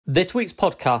This week's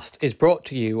podcast is brought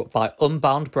to you by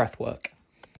Unbound Breathwork.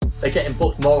 They're getting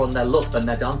booked more on their look than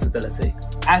their dance ability.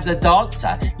 As a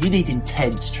dancer, you need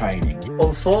intense training.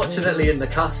 Unfortunately, in the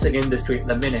casting industry at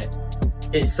the minute,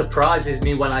 it surprises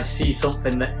me when I see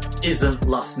something that isn't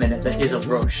last minute, that isn't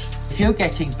rushed. If you're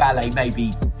getting ballet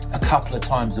maybe a couple of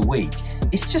times a week,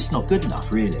 it's just not good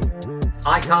enough, really.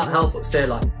 I can't help but say,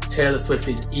 Taylor Swift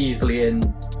is easily in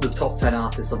the top 10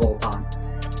 artists of all time.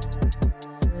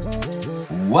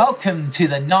 Welcome to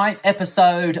the 9th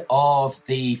episode of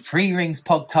the 3RINGS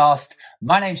podcast.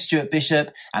 My name's Stuart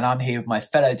Bishop and I'm here with my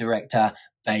fellow director,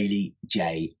 Bailey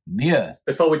J. Muir.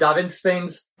 Before we dive into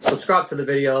things, subscribe to the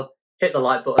video, hit the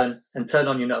like button and turn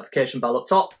on your notification bell up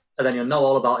top, and then you'll know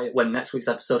all about it when next week's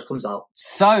episode comes out.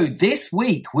 So this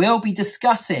week we'll be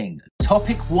discussing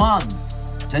topic 1,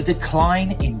 the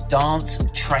decline in dance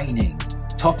training.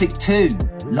 Topic 2,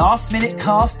 last minute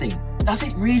casting. Does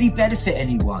it really benefit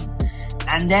anyone?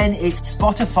 And then it's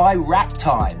Spotify rap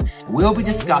time. We'll be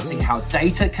discussing how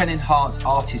data can enhance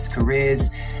artists' careers.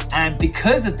 And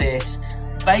because of this,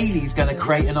 Bailey's going to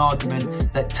create an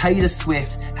argument that Taylor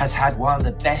Swift has had one of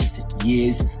the best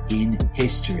years in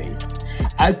history.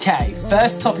 Okay,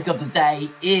 first topic of the day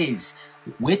is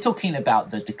we're talking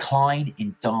about the decline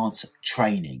in dance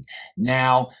training.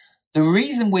 Now, the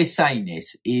reason we're saying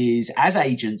this is as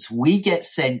agents, we get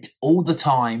sent all the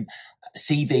time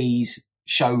CVs,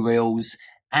 show reels,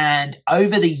 and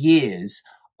over the years,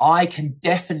 I can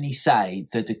definitely say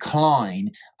the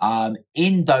decline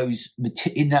in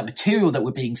that material that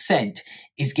we're being sent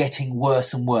is getting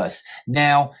worse and worse.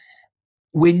 Now,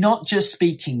 we're not just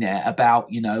speaking there about,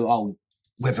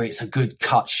 whether it's a good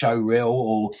cut show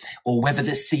reel or whether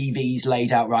the CV's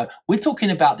laid out right. We're talking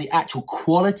about the actual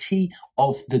quality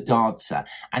of the dancer,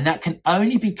 and that can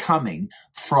only be coming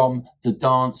from the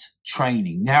dance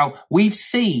training. Now, we've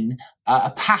seen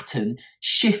a pattern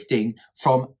shifting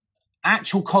from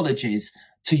actual colleges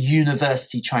to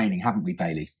university training, haven't we,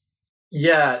 Bailey?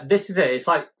 Yeah, this is it. It's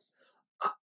like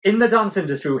in the dance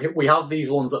industry, we have these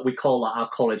ones that we call our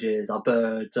colleges, our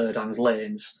birds, Erdangs,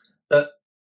 lanes, that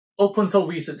up until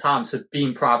recent times have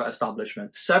been private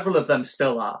establishments. Several of them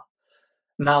still are.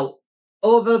 Now,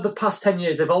 over the past 10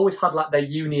 years, they've always had their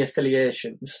uni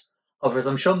affiliations. However, as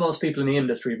I'm sure most people in the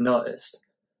industry have noticed,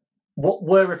 what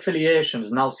were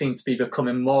affiliations now seem to be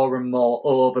becoming more and more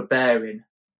overbearing,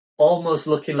 almost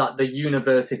looking like the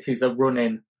universities are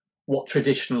running what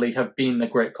traditionally have been the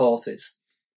great courses.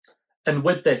 And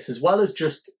with this, as well as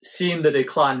just seeing the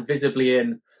decline visibly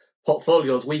in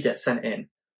portfolios we get sent in,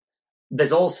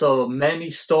 there's also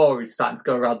many stories starting to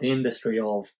go around the industry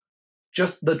of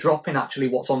just the drop in actually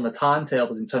what's on the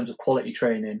timetables in terms of quality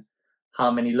training, how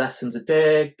many lessons a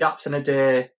day, gaps in a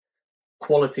day,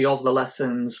 quality of the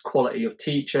lessons, quality of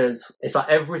teachers. It's like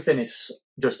everything is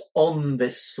just on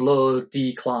this slow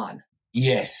decline.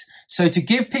 Yes. So to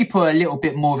give people a little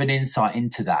bit more of an insight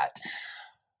into that,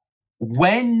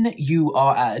 when you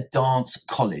are at a dance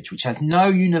college, which has no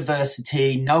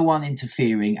university, no one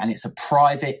interfering, and it's a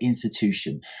private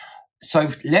institution. So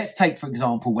let's take, for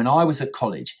example, when I was at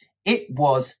college, it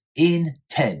was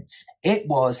intense. It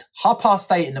was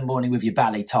 8:30 in the morning with your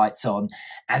ballet tights on.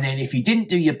 And then if you didn't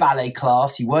do your ballet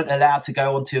class, you weren't allowed to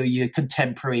go on to your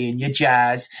contemporary and your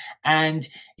jazz. And,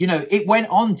 it went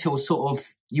on till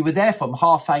you were there from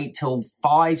 8:30 till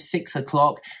 5, 6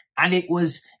 o'clock. And it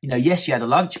was, yes, you had a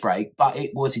lunch break, but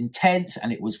it was intense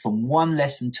and it was from one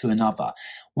lesson to another.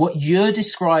 What you're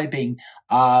describing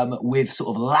with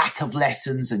sort of lack of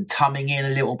lessons and coming in a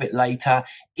little bit later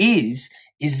is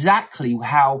exactly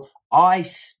how I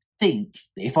think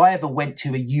if I ever went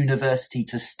to a university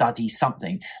to study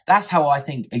something, that's how I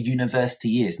think a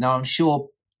university is. Now, I'm sure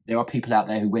there are people out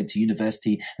there who went to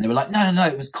university and they were like, no,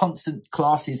 it was constant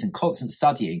classes and constant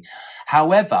studying.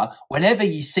 However, whenever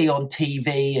you see on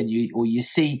TV and you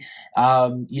see,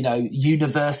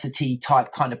 university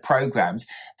type kind of programs,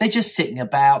 they're just sitting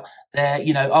about there,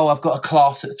 I've got a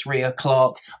class at 3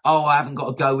 o'clock. Oh, I haven't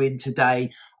got to go in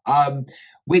today.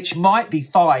 Which might be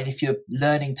fine if you're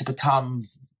learning to become,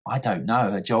 I don't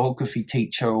know, a geography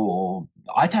teacher or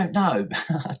I don't know.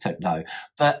 I don't know.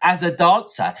 But as a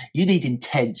dancer, you need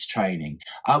intense training.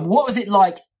 What was it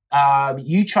like?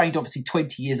 You trained obviously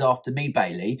 20 years after me,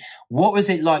 Bailey. What was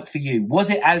it like for you? Was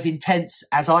it as intense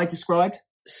as I described?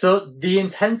 So the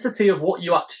intensity of what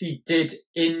you actually did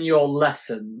in your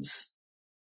lessons,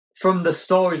 from the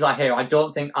stories I hear, I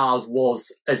don't think ours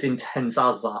was as intense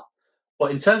as that.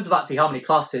 But in terms of actually how many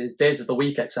classes, days of the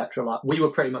week, etc., we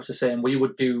were pretty much the same. We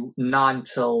would do 9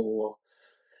 till...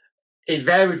 It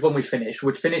varied when we finished.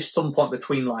 We'd finish some point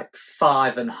between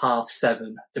 5 and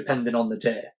 7:30, depending on the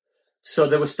day. So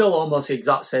they were still almost the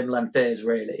exact same length days,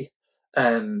 really.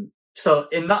 So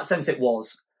in that sense, it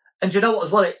was. And you know what,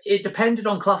 as well, it depended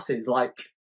on classes. Like,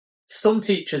 some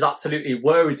teachers absolutely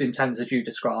were as intense as you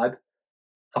describe,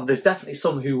 and there's definitely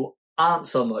some who aren't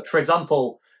so much. For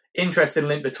example, interesting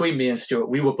link between me and Stuart,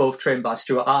 we were both trained by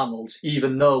Stuart Arnold,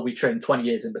 even though we trained 20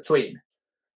 years in between.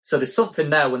 So there's something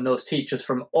there when those teachers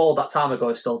from all that time ago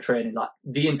are still training, like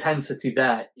the intensity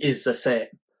there is the same.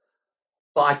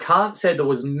 But I can't say there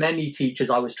was many teachers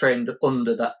I was trained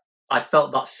under that I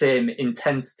felt that same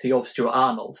intensity of Stuart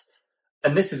Arnold.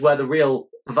 And this is where the real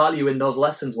value in those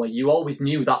lessons were. You always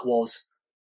knew that was,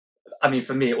 I mean,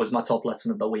 for me, it was my top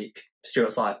lesson of the week.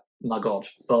 Stuart's like, my God.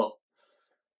 But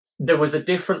there was a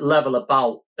different level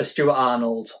about a Stuart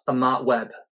Arnold, a Mark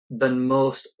Webb, than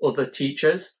most other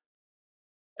teachers.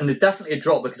 And there's definitely a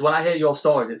drop, because when I hear your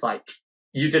stories, it's like,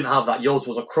 you didn't have that. Yours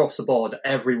was across the board.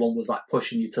 Everyone was like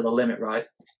pushing you to the limit, right?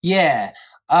 Yeah.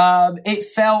 It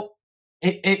felt,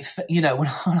 you know, when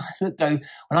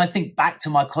I think back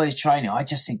to my college training, I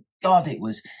just think, God, it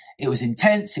was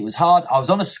intense. It was hard. I was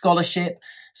on a scholarship.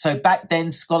 So back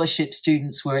then, scholarship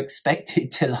students were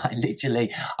expected to, like,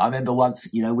 literally, I remember once,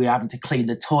 you know, we were having to clean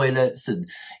the toilets, and,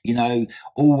 you know,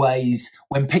 always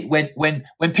when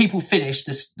people finished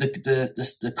the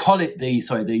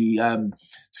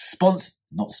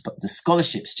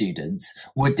scholarship students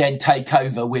would then take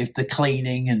over with the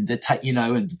cleaning and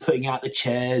and putting out the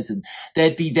chairs, and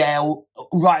they'd be there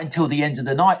right until the end of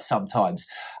the night sometimes.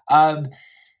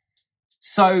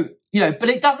 So, you know, but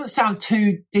it doesn't sound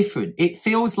too different. It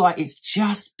feels like it's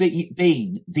just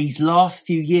been these last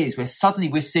few years where suddenly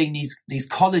we're seeing these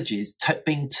colleges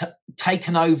being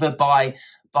taken over by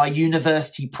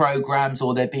university programs,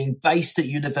 or they're being based at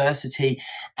university.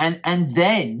 And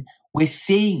then we're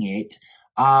seeing it.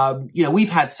 You know, we've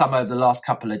had some over the last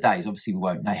couple of days. Obviously, we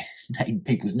won't name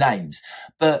people's names,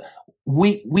 but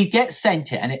we get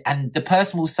sent it, and the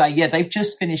person will say, yeah, they've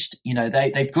just finished, you know,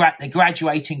 they're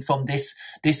graduating from this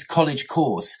college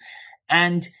course,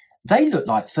 and they look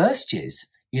like first years,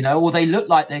 you know, or they look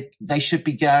like they should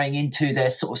be going into their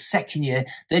sort of second year.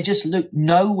 They just look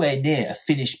nowhere near a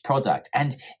finished product.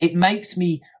 And it makes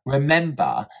me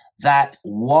remember that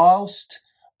whilst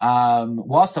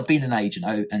I've been an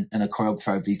agent and a choreographer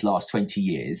over these last 20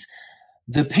 years,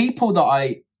 the people that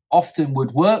I often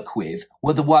would work with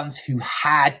were the ones who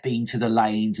had been to the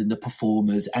lanes and the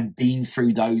performers and been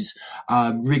through those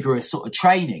rigorous sort of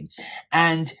training.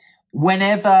 And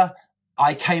whenever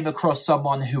I came across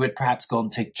someone who had perhaps gone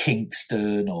to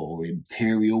Kingston or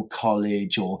Imperial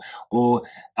College or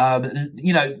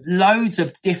you know, loads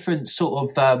of different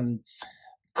sort of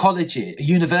colleges,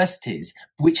 universities,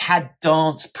 which had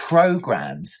dance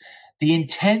programs, the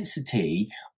intensity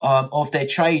of their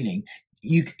training,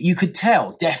 you could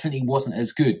tell definitely wasn't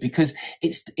as good, because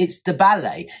it's the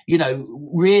ballet. You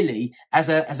know, really, as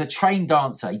a trained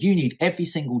dancer, you need every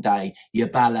single day your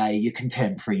ballet, your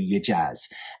contemporary, your jazz.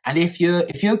 And if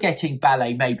you're getting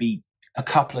ballet maybe a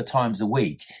couple of times a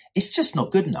week, it's just not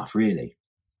good enough, really.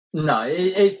 No,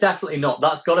 it's definitely not.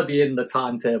 That's got to be in the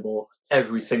timetable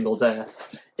every single day.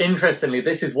 Interestingly,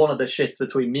 this is one of the shifts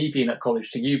between me being at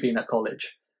college to you being at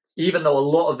college. Even though a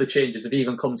lot of the changes have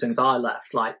even come since I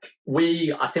left. Like,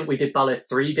 I think we did ballet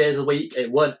 3 days a week.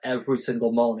 It weren't every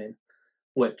single morning,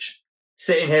 which,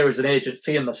 sitting here as an agent,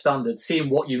 seeing the standards, seeing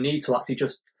what you need to actually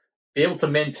just be able to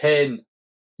maintain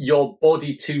your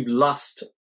body to last,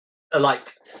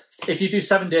 like, if you do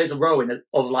 7 days a row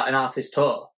of like an artist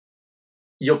tour,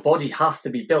 your body has to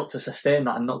be built to sustain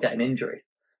that and not get an injury.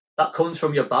 That comes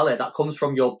from your ballet. That comes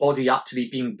from your body actually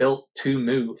being built to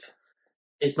move.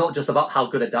 It's not just about how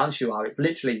good a dance you are. It's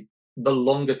literally the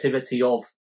longevity of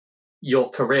your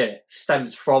career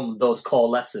stems from those core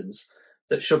lessons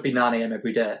that should be 9 a.m.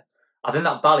 every day. I think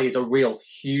that ballet is a real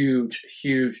huge,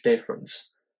 huge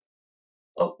difference.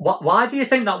 Why do you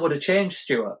think that would have changed,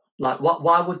 Stuart? Like,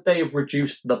 why would they have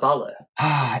reduced the ballet?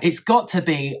 It's got to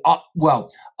be,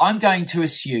 well, I'm going to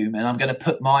assume, and I'm going to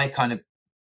put my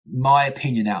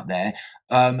opinion out there,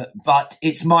 but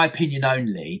it's my opinion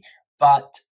only.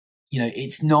 But, you know,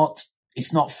 it's not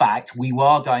fact.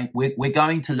 We're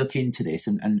going to look into this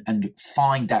and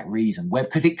find that reason,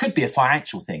 because it could be a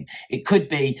financial thing. It could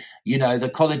be, you know, the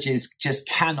colleges just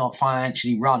cannot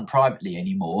financially run privately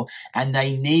anymore, and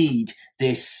they need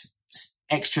this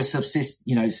extra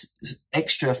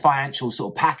extra financial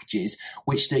sort of packages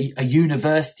which a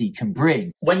university can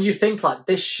bring. When you think like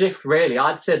this shift, really,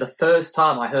 I'd say the first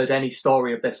time I heard any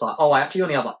story of this, like, oh, I actually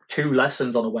only have like 2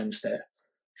 lessons on a Wednesday.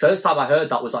 First time I heard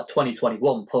that was like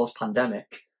 2021,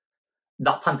 post-pandemic.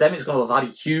 That pandemic's going to have had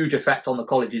a huge effect on the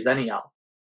colleges anyhow.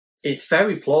 It's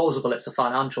very plausible it's a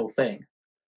financial thing.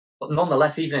 But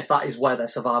nonetheless, even if that is where their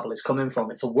survival is coming from,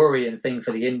 it's a worrying thing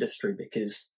for the industry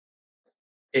because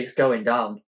it's going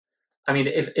down. I mean,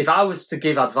 if I was to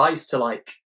give advice to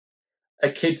like a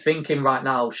kid thinking right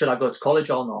now, should I go to college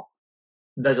or not?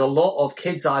 There's a lot of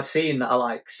kids I've seen that are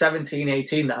like 17,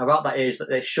 18 that are at that age that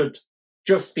they should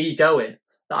just be going.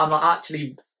 That I'm like,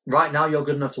 actually, right now you're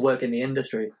good enough to work in the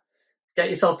industry. Get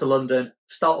yourself to London,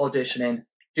 start auditioning,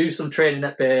 do some training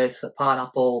at base, at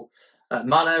Pineapple, at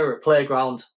Manor, or at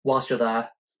Playground whilst you're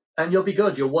there, and you'll be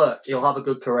good. You'll work. You'll have a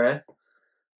good career.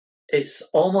 It's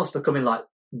almost becoming like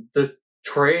the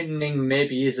training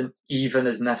maybe isn't even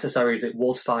as necessary as it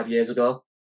was 5 years ago.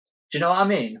 Do you know what I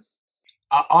mean?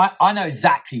 I know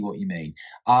exactly what you mean.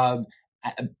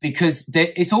 Because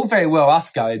it's all very well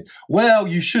us going, well,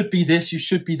 you should be this, you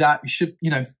should be that, you should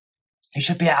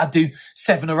be able to do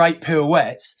 7 or 8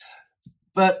 pirouettes.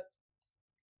 But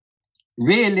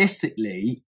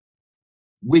realistically,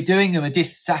 we're doing them a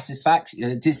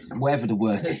dissatisfaction, whatever the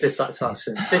word is.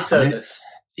 Dissatisfaction. Disservice.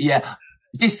 Yeah.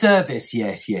 Disservice,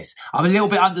 yes. I'm a little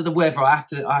bit under the weather. I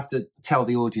have to tell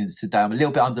the audience today, I'm a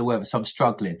little bit under the weather, so I'm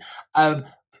struggling.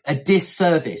 A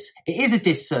disservice. It is a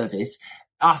disservice,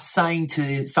 us saying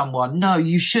to someone, no,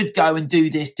 you should go and do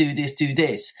this.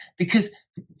 Because,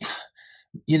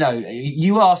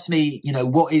 you asked me,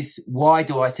 why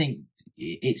do I think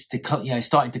it's,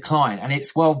 starting to decline? And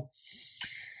it's,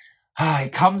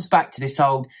 it comes back to this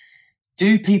old,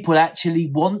 do people actually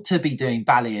want to be doing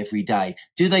ballet every day?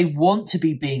 Do they want to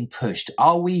be being pushed?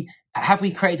 Have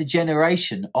we created a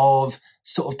generation of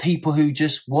sort of people who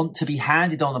just want to be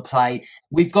handed on a plate?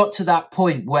 We've got to that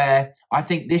point where I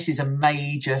think this is a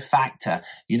major factor.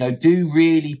 Do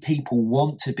really people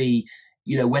want to be,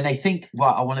 when they think,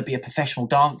 right, I want to be a professional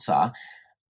dancer,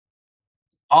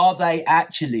 are they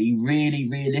actually really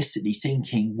realistically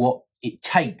thinking what it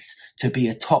takes to be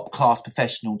a top class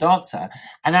professional dancer?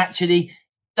 And actually,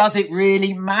 does it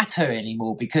really matter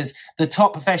anymore? Because the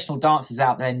top professional dancers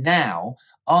out there now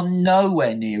are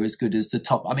nowhere near as good as the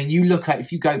top. I mean, you look at,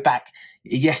 if you go back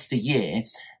yesteryear,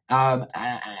 I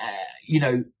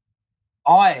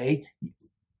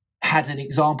had an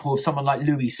example of someone like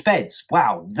Louis Speds.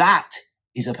 Wow, that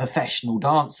is a professional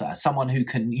dancer, someone who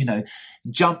can,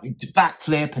 jump,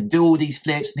 backflip and do all these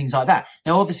flips and things like that.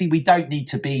 Now, obviously, we don't need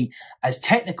to be as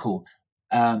technical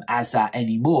as that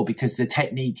anymore, because the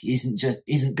technique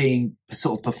isn't being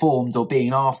sort of performed or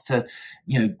being asked to,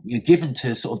 given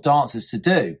to sort of dancers to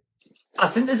do. I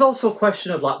think there's also a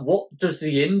question of like, what does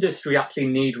the industry actually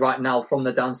need right now from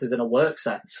the dancers in a work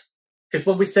sense? Because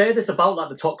when we say this about like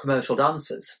the top commercial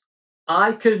dancers,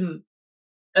 I can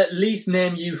at least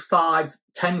name you 5,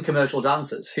 10 commercial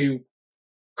dancers who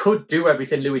could do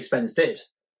everything Louis Spence did,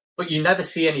 but you never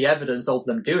see any evidence of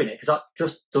them doing it because that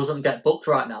just doesn't get booked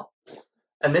right now.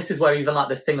 And this is where even like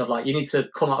the thing of like, you need to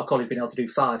come out of college being able to do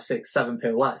 5, 6, 7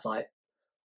 pirouettes. Like,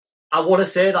 I want to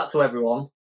say that to everyone,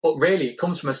 but really it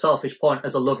comes from a selfish point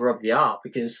as a lover of the art,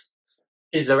 because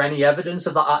is there any evidence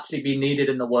of that actually being needed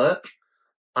in the work?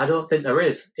 I don't think there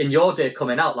is. In your day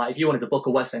coming out, like if you wanted to book a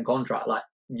West End contract, like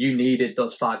you needed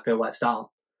those 5 pirouettes down.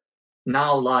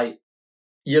 Now, like,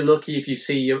 you're lucky if you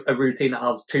see a routine that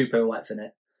has 2 pirouettes in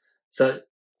it. So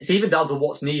it's even down to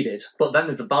what's needed. But then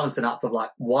there's a balancing act of like,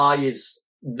 why is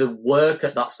the work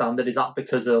at that standard? Is that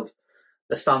because of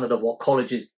the standard of what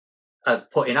colleges are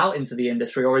putting out into the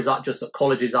industry? Or is that just that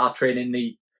colleges are training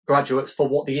the graduates for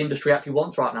what the industry actually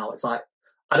wants right now? It's like,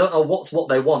 I don't know what's what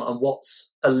they want and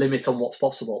what's a limit on what's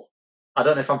possible. I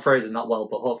don't know if I'm phrasing that well,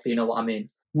 but hopefully you know what I mean.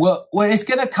 Well, it's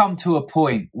going to come to a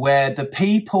point where the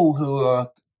people who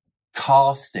are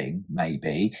casting,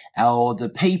 maybe, or the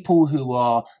people who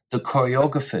are the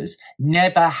choreographers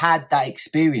never had that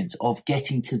experience of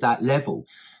getting to that level.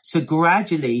 So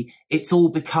gradually it's all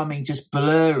becoming just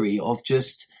blurry of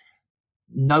just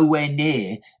nowhere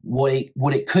near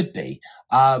what it could be.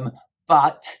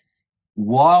 But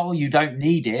while you don't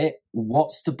need it,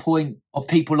 what's the point of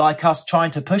people like us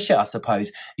trying to push it, I suppose?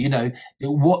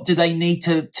 What do they need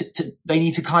to they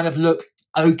need to kind of look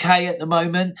okay at the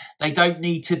moment. They don't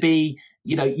need to be,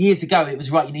 years ago it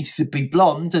was right, you needed to be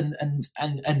blonde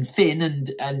and thin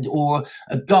and or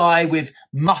a guy with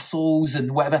muscles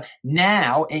and whatever.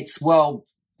 Now it's, well,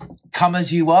 come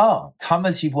as you are.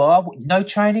 No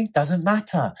training, doesn't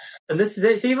matter. And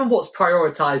it's even what's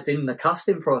prioritised in the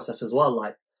casting process as well.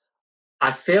 Like,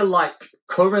 I feel like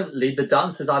currently the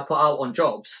dancers I put out on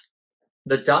jobs,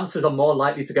 the dancers are more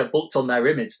likely to get booked on their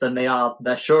image than they are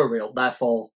their show reel.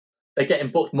 Therefore, they're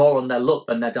getting booked more on their look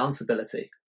than their dance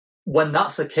ability. When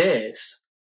that's the case,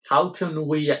 how can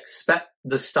we expect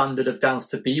the standard of dance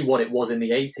to be what it was in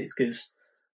the 80s? Because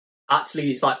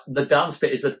actually, it's like the dance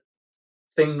bit is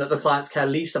thing that the clients care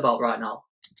least about right now.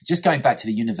 Just going back to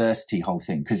the university whole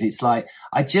thing, because it's like,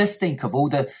 I just think of all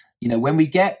the, when we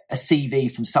get a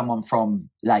CV from someone from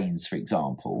Lanes, for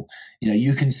example,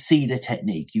 you can see the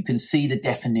technique, you can see the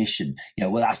definition,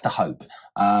 well, that's the hope.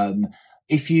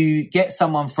 If you get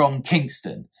someone from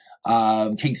Kingston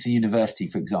University,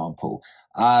 for example,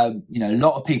 a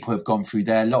lot of people have gone through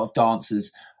there, a lot of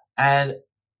dancers, and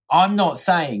I'm not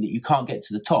saying that you can't get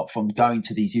to the top from going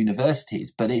to these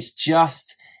universities, but it's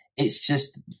just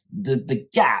the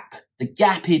gap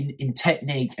in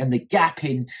technique and the gap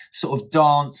in sort of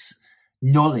dance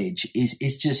knowledge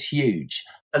is just huge.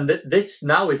 And this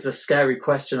now is a scary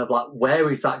question of like, where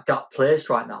is that gap placed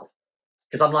right now?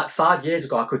 Because I'm like, 5 years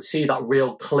ago, I could see that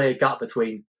real clear gap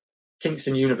between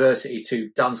Kingston University to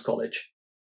dance college.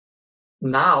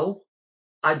 Now,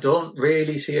 I don't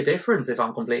really see a difference, if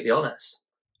I'm completely honest.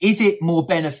 Is it more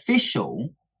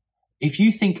beneficial, if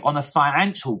you think on a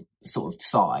financial sort of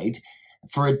side,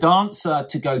 for a dancer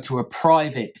to go to a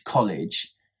private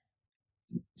college,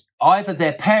 either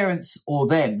their parents or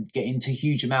them get into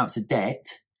huge amounts of debt,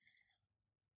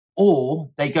 or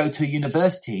they go to a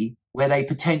university where they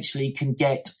potentially can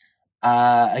get,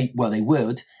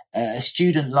 a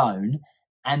student loan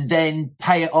and then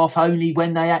pay it off only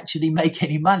when they actually make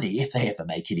any money, if they ever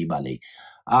make any money.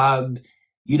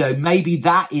 Maybe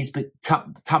that is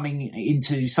coming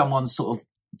into someone's sort of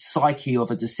psyche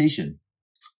of a decision.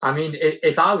 I mean,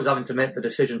 if I was having to make the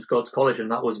decision to go to college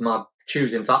and that was my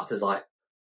choosing factors, like,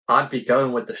 I'd be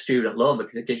going with the student loan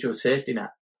because it gives you a safety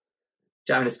net.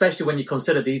 Do you know what I mean? Especially when you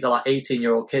consider these are like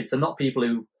 18-year-old kids. They're not people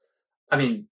who, I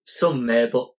mean, some may,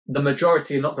 but the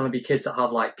majority are not going to be kids that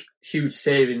have like huge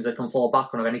savings that can fall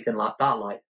back on or anything like that.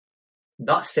 Like,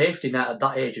 that safety net at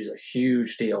that age is a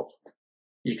huge deal.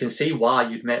 You can see why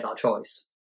you'd make that choice.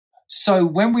 So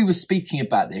when we were speaking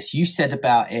about this, you said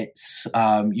about it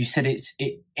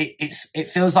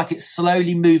feels like it's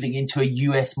slowly moving into a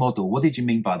US model. What did you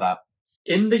mean by that?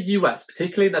 In the US,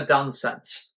 particularly in the dance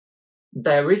sense,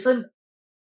 there isn't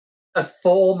a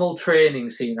formal training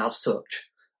scene as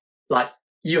such. Like,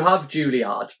 you have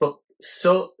Juilliard, but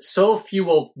so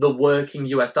few of the working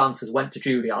US dancers went to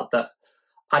Juilliard that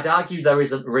I'd argue there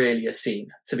isn't really a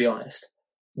scene, to be honest.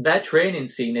 Their training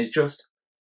scene is just,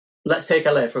 let's take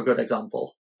LA for a good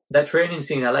example. Their training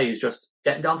scene in LA is just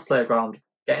getting down to Playground,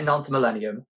 getting down to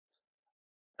Millennium,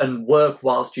 and work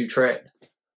whilst you train.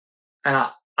 And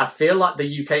I feel like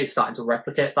the UK is starting to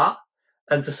replicate that.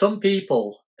 And to some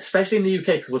people, especially in the UK,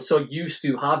 because we're so used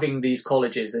to having these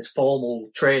colleges, this formal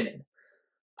training,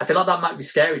 I feel like that might be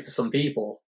scary to some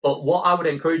people. But what I would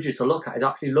encourage you to look at is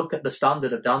actually look at the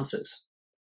standard of dancers.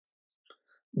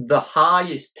 The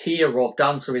highest tier of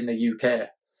dancer in the UK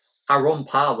are on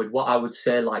par with what I would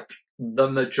say like the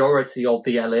majority of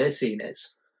the LA scene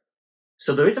is.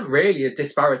 So there isn't really a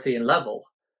disparity in level.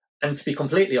 And to be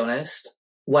completely honest,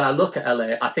 when I look at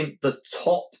LA, I think the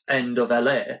top end of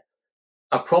LA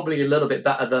are probably a little bit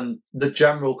better than the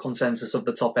general consensus of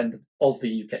the top end of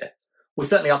the UK. We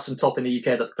certainly have some top in the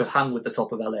UK that could hang with the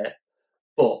top of LA.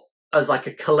 But as like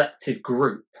a collective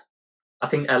group, I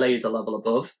think LA is a level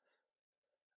above.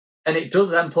 And it does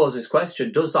then pose this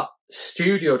question, does that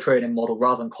studio training model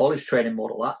rather than college training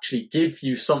model actually give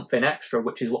you something extra,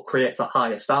 which is what creates a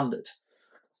higher standard?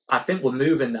 I think we're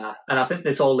moving there. And I think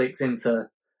this all links into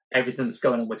everything that's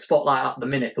going on with Spotlight at the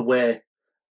minute, the way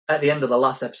at the end of the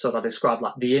last episode I described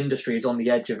like the industry is on the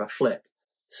edge of a flip.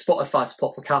 Spotify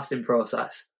supports a casting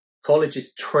process.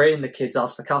 Colleges train the kids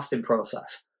as for casting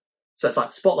process. So it's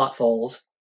like Spotlight falls,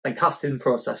 then casting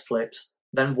process flips,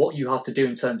 then what you have to do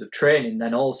in terms of training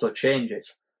then also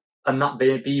changes. And that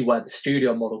may be where the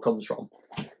studio model comes from.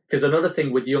 Because another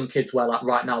thing with young kids where like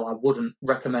right now I wouldn't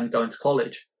recommend going to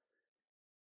college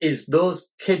is those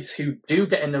kids who do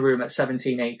get in the room at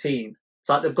 17, 18. It's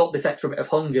like they've got this extra bit of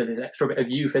hunger, this extra bit of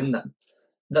youth in them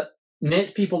that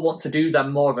makes people want to do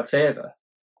them more of a favour.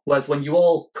 Whereas when you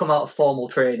all come out of formal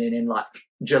training in like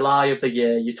July of the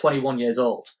year, you're 21 years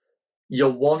old, you're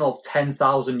one of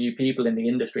 10,000 new people in the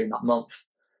industry in that month.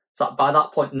 So by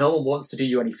that point, no one wants to do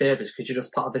you any favours because you're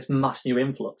just part of this mass new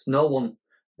influx. No one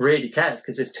really cares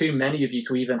because there's too many of you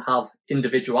to even have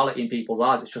individuality in people's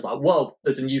eyes. It's just like, whoa,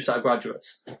 there's a new set of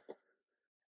graduates.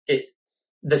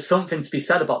 There's something to be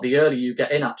said about the earlier you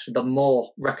get in, actually, the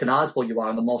more recognisable you are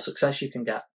and the more success you can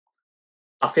get.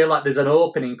 I feel like there's an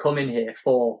opening coming here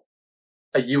for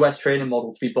a US training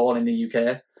model to be born in the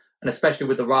UK, and especially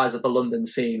with the rise of the London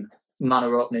scene,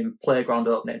 Manor opening, Playground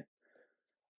opening.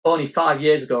 Only 5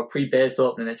 years ago, pre-base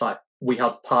opening, it's like we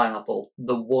had Pineapple,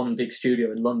 the one big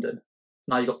studio in London.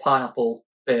 Now you've got Pineapple,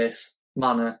 Base,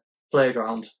 Manor,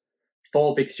 Playground,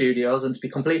 4 big studios, and to be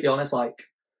completely honest, like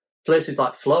places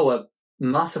like Flow are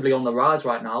massively on the rise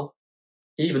right now,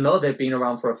 even though they've been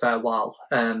around for a fair while.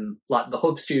 Like the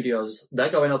Hub Studios, they're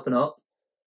going up and up.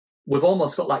 We've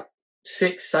almost got like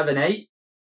 6, 7, 8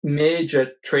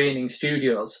 major training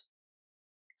studios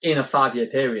in a 5-year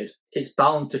period. It's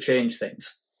bound to change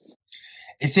things.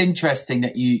 It's interesting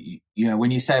that you know,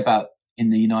 when you say about in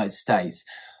the United States,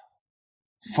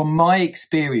 from my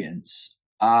experience,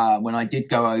 when I did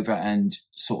go over and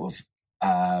sort of,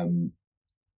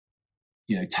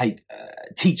 you know,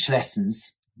 teach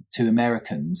lessons to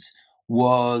Americans,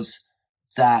 was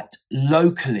that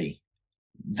locally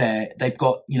they've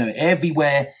got, you know,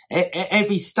 everywhere,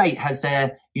 every state has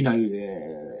their, you know,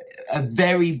 a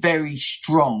very, very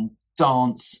strong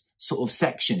dance sort of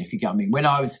section, if you get what I mean. When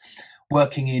I was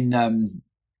working in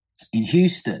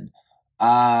Houston,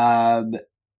 the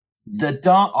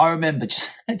dance, I remember just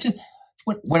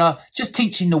when I just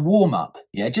teaching the warm up,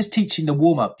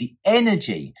 the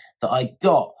energy that I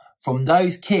got from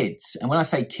those kids. And when I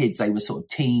say kids, they were sort of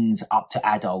teens up to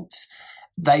adults.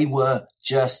 They were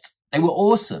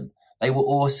awesome. They were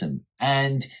awesome.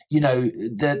 And, you know,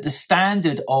 the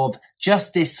standard of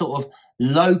just this sort of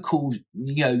local,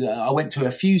 you know, I went to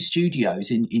a few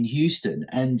studios in Houston,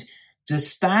 and the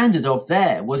standard of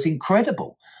there was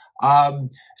incredible.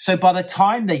 So by the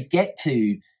time they get to,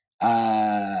 you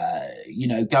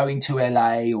know, going to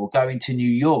LA or going to New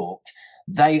York,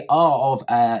 they are of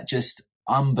just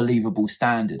unbelievable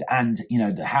standard. And, you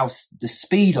know, the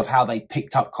speed of how they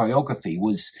picked up choreography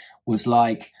was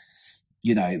like,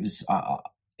 you know, it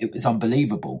was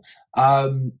unbelievable.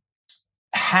 I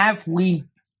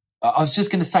was just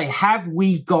going to say, have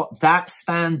we got that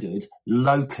standard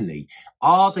locally?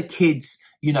 Are the kids,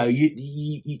 you know,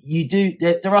 you do,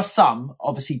 there are some,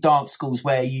 obviously, dance schools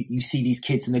where you see these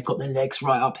kids and they've got their legs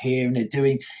right up here and they're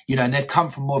doing, you know, and they've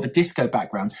come from more of a disco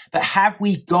background. But have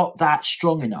we got that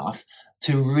strong enough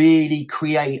to really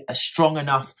create a strong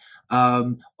enough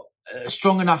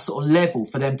sort of level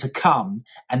for them to come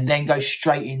and then go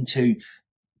straight into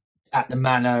at the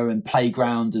Manor and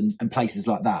Playground and places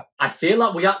like that? I feel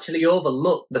like we actually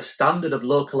overlook the standard of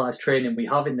localised training we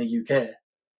have in the UK.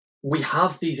 We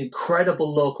have these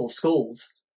incredible local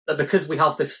schools that, because we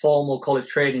have this formal college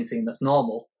training scene that's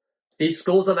normal, these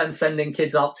schools are then sending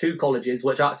kids out to colleges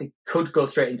which actually could go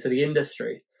straight into the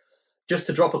industry. Just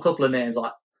to drop a couple of names,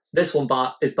 like this one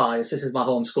is biased, this is my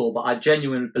home school, but I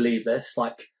genuinely believe this,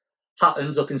 like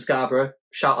Hatton's up in Scarborough,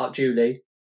 shout out Julie.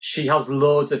 She has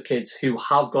loads of kids who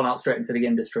have gone out straight into the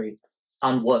industry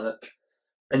and work.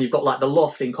 Then you've got like the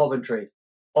Loft in Coventry.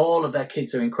 All of their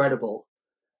kids are incredible.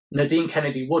 Nadine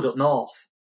Kennedy Wood up north.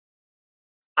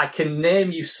 I can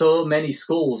name you so many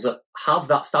schools that have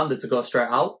that standard to go straight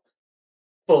out,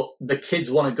 but the kids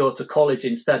want to go to college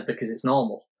instead because it's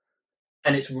normal.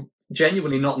 And it's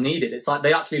genuinely not needed. It's like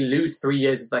they actually lose 3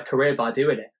 years of their career by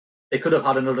doing it. They could have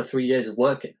had another 3 years of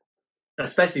working. And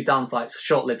especially dance like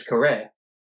short-lived career.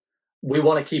 We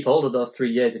want to keep hold of those 3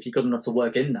 years if you're good enough to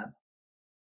work in them.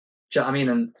 Do you know what I mean?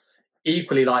 And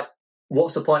equally, like,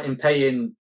 what's the point in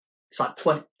paying, it's like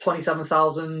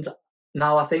 27,000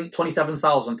 now, I think,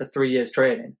 27,000 for 3 years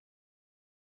training,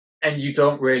 and you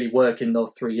don't really work in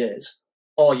those 3 years?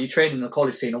 Or you train in the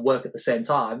college scene and work at the same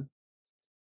time.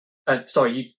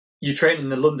 You train in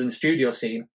the London studio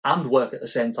scene and work at the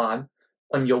same time,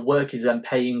 and your work is then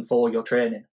paying for your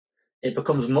training. It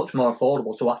becomes much more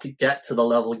affordable to actually get to the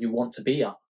level you want to be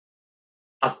at.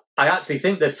 I actually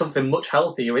think there's something much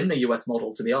healthier in the US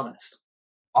model, to be honest.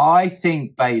 I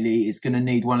think Bailey is going to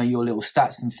need one of your little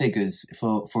stats and figures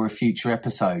for a future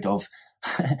episode of,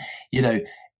 you know,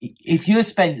 if you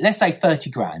spend, let's say 30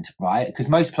 grand, right? Because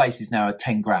most places now are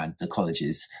 10 grand, the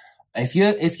colleges. If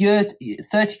you're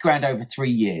 30 grand over 3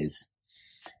 years,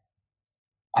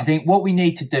 I think what we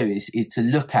need to do is to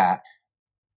look at,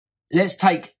 let's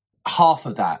take half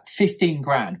of that, 15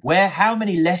 grand. How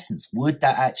many lessons would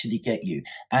that actually get you?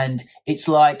 And it's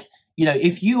like, you know,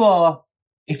 if you are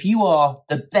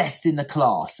the best in the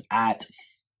class at,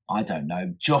 I don't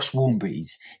know, Josh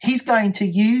Warmby's, he's going to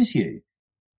use you.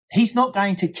 He's not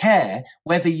going to care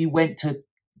whether you went to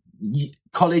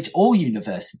college or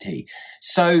university.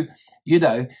 So, you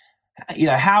know,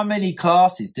 how many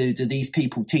classes do these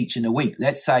people teach in a week?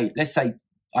 Let's say,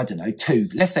 I don't know,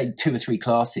 let's say 2 or 3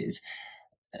 classes.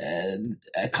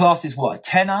 A class is what, a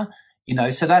tenner? You know,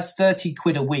 so that's 30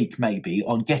 quid a week maybe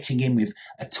on getting in with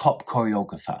a top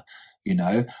choreographer. You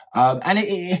know,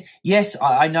 and yes,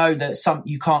 I know that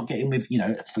you can't get in with, you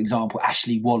know, for example,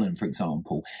 Ashley Wallen, for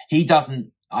example, he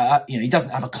doesn't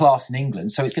have a class in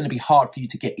England, so it's going to be hard for you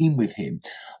to get in with him.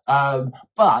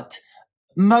 But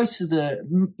most of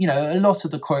the, a lot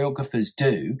of the choreographers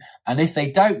do. And if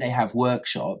they don't, they have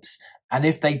workshops. And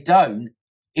if they don't,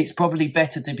 it's probably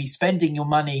better to be spending your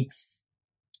money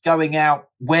going out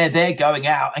where they're going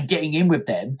out and getting in with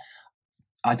them.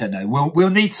 I don't know. We'll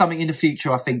need something in the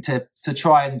future, I think, to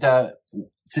try and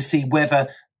to see whether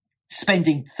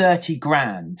spending 30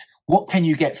 grand, what can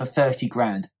you get for 30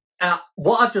 grand?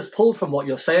 What I've just pulled from what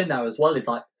you're saying now as well is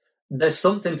like, there's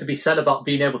something to be said about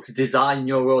being able to design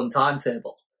your own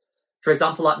timetable. For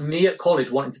example, like me at college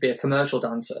wanting to be a commercial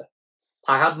dancer,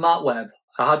 I had Mark Webb,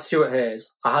 I had Stuart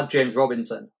Hayes, I had James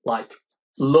Robinson, like,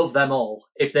 love them all.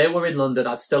 If they were in London,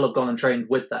 I'd still have gone and trained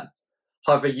with them.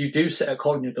 However, you do sit at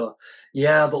college and you go,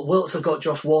 yeah, but Wilts have got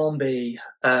Josh Warmby,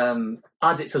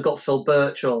 Addicts have got Phil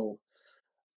Birchall,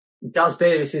 Gaz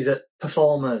Davis is at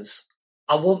Performers.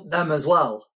 I want them as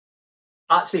well.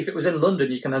 Actually, if it was in London,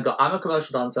 you can then go, I'm a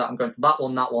commercial dancer, I'm going to that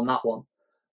one, that one, that one.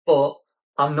 But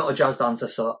I'm not a jazz dancer,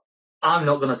 so I'm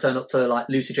not going to turn up to like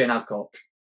Lucy Jane Adcock.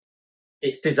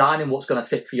 It's designing what's going to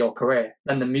fit for your career.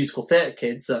 Then the musical theatre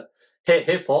kids that hit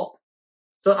hip-hop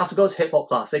don't have to go to hip-hop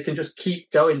class. They can just keep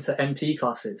going to MT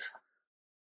classes.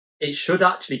 It should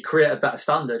actually create a better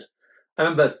standard. I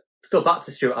remember, to go back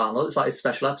to Stuart Arnold, it's like his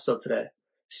special episode today.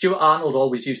 Stuart Arnold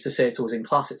always used to say to us in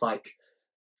class, it's like,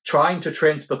 trying to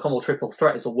train to become a triple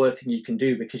threat is the worst thing you can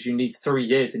do because you need 3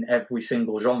 years in every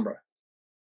single genre.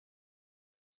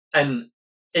 And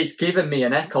it's given me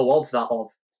an echo of that, of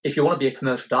if you want to be a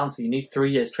commercial dancer, you need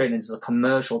 3 years training as a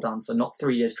commercial dancer, not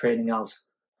 3 years training as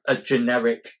a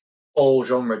generic all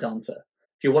genre dancer.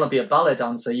 If you want to be a ballet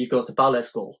dancer, you go to ballet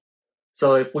school.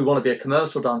 So if we want to be a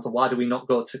commercial dancer, why do we not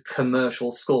go to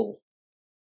commercial school?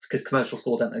 It's because commercial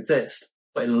school don't exist.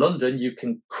 But in London, you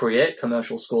can create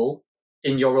commercial school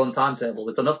in your own timetable.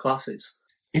 There's enough classes.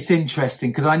 It's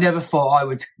interesting because I never thought I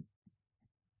would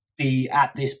be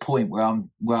at this point where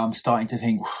I'm starting to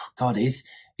think, God, is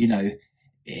it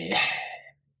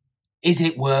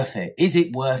worth it? Is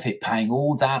it worth it paying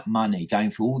all that money,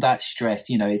 going through all that stress?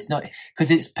 It's not,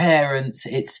 because it's parents,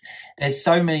 there's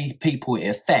so many people it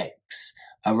affects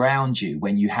around you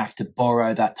when you have to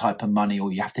borrow that type of money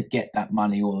or you have to get that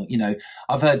money, or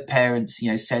I've heard parents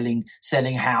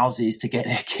selling houses to get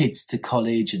their kids to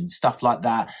college and stuff like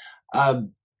that.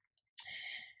 And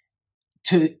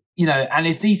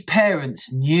if these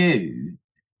parents knew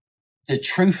the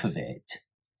truth of it,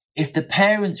 if the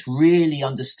parents really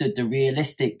understood the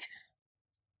realistic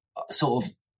sort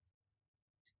of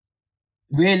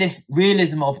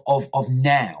realism of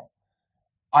now,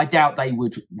 I doubt they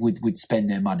would spend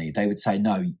their money. They would say,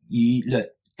 no, you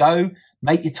look, go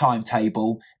make your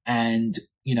timetable and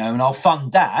I'll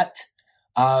fund that.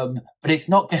 But it's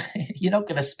not, you're not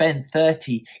going to spend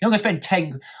 30, you're not going to spend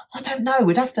 10. I don't know.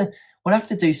 We'll have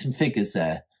to do some figures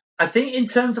there. I think in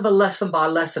terms of a lesson by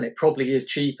lesson, it probably is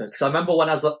cheaper. Because I remember when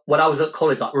I was at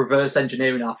college, like reverse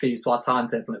engineering our fees to our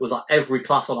timetable, it was like every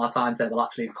class on our timetable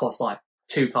actually cost like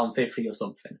 £2.50 or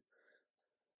something.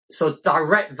 So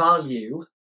direct value,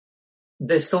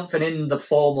 there's something in the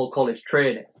formal college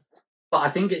training. But I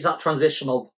think it's that transition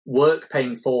of work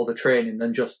paying for the training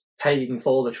than just paying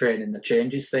for the training that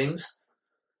changes things.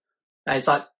 And it's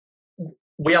like,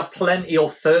 we have plenty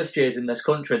of first years in this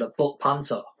country that book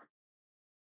Panto.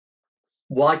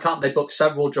 Why can't they book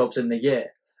several jobs in the year?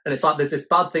 And it's like, there's this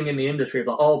bad thing in the industry of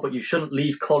like, oh, but you shouldn't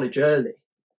leave college early.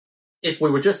 If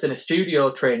we were just in a studio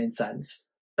training sense,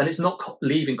 then it's not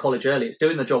leaving college early. It's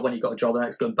doing the job when you got a job and then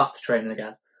it's going back to training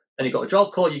again. Then you got a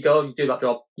job call, you go, you do that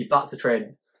job, you're back to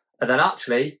training. And then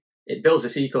actually, it builds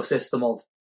this ecosystem of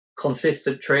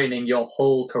consistent training your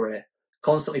whole career,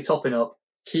 constantly topping up,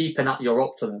 keeping at your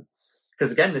optimum.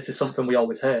 Because again, this is something we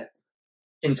always hear.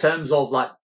 In terms of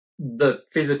like the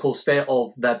physical state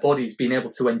of their bodies being able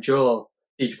to endure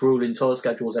these grueling tour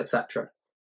schedules, etc.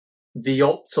 The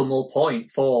optimal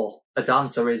point for a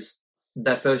dancer is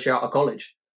their first year out of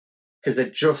college, because they're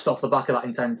just off the back of that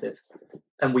intensive.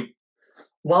 And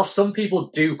while some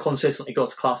people do consistently go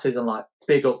to classes and like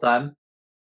big up them,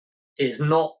 it's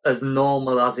not as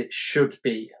normal as it should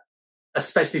be,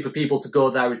 especially for people to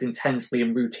go there as intensely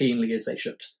and routinely as they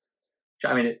should. Do you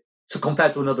know what I mean? To compare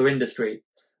to another industry,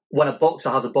 when a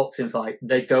boxer has a boxing fight,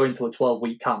 they go into a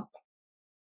 12-week camp.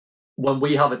 When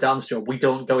we have a dance job, we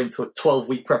don't go into a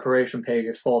 12-week preparation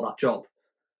period for that job.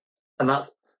 And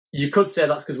you could say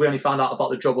that's because we only found out about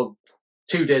the job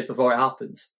 2 days before it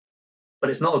happens. But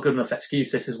it's not a good enough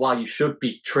excuse. This is why you should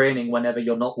be training whenever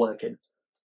you're not working.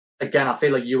 Again, I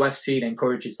feel like US scene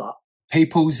encourages that.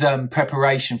 People's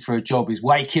preparation for a job is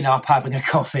waking up, having a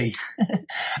coffee,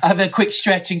 having a quick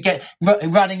stretch and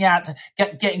running out,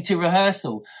 getting to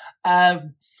rehearsal.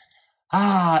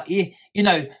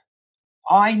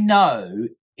 I know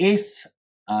if,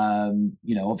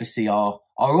 obviously our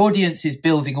audience is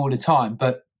building all the time,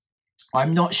 but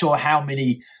I'm not sure how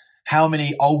many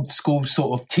old school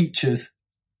sort of teachers,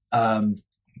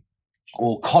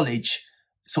 or college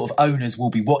sort of owners will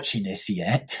be watching this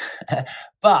yet.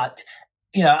 But,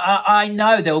 I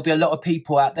know there will be a lot of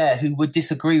people out there who would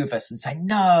disagree with us and say,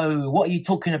 no, what are you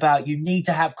talking about? You need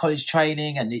to have college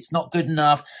training and it's not good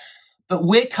enough. But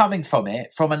we're coming from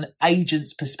it from an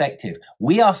agent's perspective.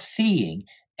 We are seeing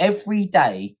every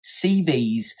day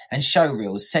CVs and show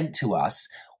reels sent to us,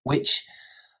 which,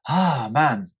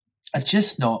 they're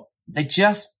just not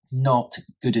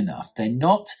good enough. They're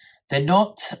not,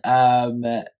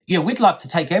 we'd love to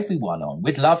take everyone on.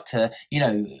 We'd love to,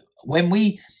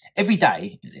 every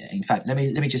day, in fact, let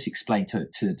me just explain to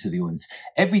the audience.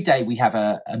 Every day we have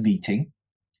a meeting,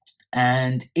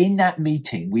 and in that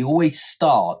meeting, we always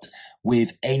start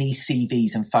with any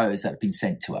CVs and photos that have been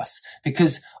sent to us,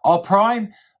 because our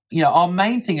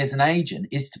main thing as an agent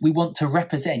is we want to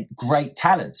represent great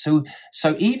talent. So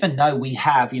even though we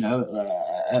have,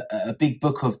 a big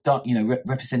book of,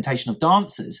 representation of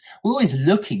dancers, we're always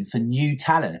looking for new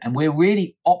talent, and we're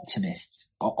really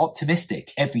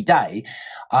optimistic every day.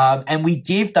 And we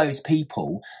give those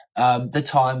people, the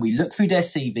time. We look through their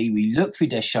CV, we look through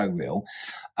their show reel.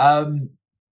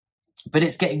 But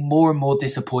it's getting more and more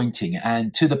disappointing,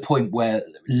 and to the point where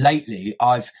lately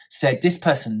I've said this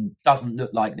person doesn't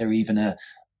look like they're even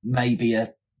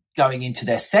going into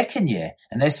their second year,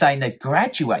 and they're saying they've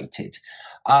graduated.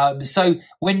 So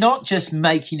we're not just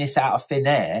making this out of thin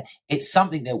air. It's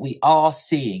something that we are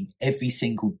seeing every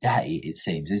single day, it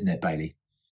seems, isn't it, Bailey?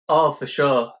 Oh, for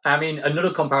sure. I mean,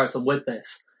 another comparison with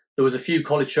this, there was a few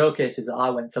college showcases that I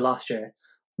went to last year.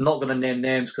 I'm not going to name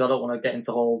names because I don't want to get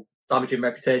into whole damaging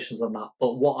reputations on that.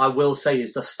 But what I will say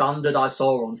is the standard I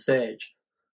saw on stage,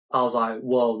 I was like,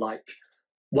 whoa, like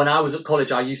when I was at college,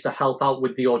 I used to help out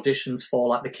with the auditions for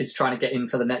like the kids trying to get in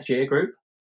for the next year group.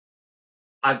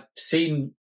 I'd say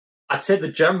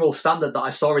the general standard that I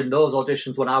saw in those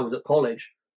auditions when I was at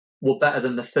college were better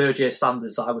than the third year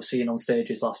standards that I was seeing on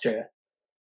stages last year.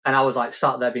 And I was like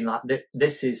sat there being like,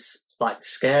 this is like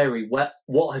scary. What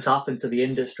has happened to the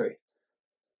industry?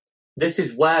 This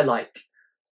is where like,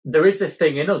 there is a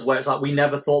thing in us where it's like we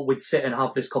never thought we'd sit and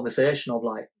have this conversation of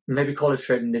like, maybe college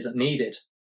training isn't needed.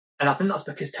 And I think that's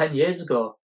because 10 years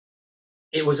ago,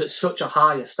 it was at such a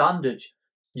higher standard.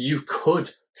 You could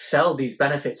sell these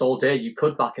benefits all day. You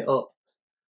could back it up.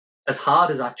 As hard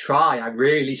as I try, I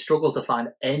really struggle to find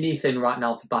anything right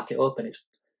now to back it up. And it's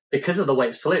because of the way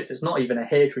it slipped. It's not even a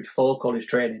hatred for college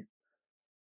training.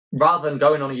 Rather than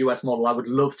going on a US model, I would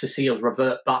love to see us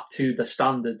revert back to the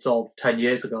standards of 10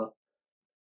 years ago.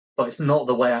 But it's not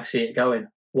the way I see it going.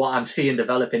 What I'm seeing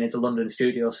developing is a London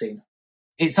studio scene.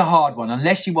 It's a hard one.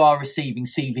 Unless you are receiving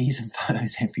CVs and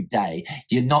photos every day,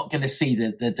 you're not going to see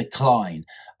the decline.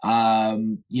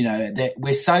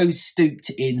 We're so stooped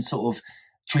in sort of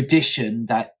tradition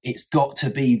that it's got to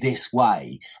be this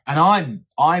way. And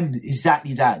I'm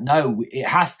exactly that. No, it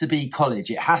has to be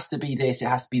college. It has to be this. It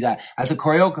has to be that. As a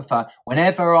choreographer,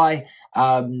 whenever I,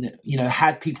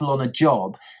 had people on a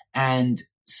job and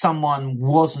someone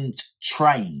wasn't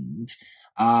trained,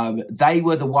 they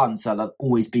were the ones that I'd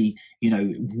always be,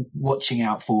 watching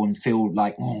out for and feel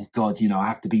like, oh God, I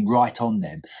have to be right on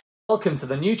them. Welcome to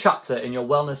the new chapter in your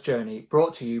wellness journey,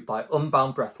 brought to you by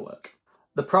Unbound Breathwork,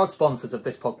 the proud sponsors of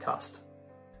this podcast.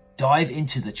 Dive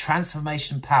into the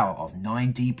transformation power of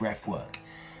 9D Breathwork,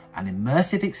 an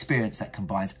immersive experience that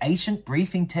combines ancient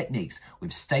breathing techniques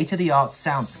with state-of-the-art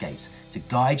soundscapes to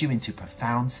guide you into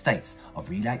profound states of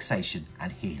relaxation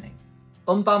and healing.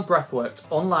 Unbound Breathwork's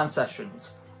online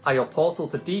sessions are your portal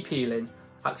to deep healing,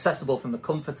 accessible from the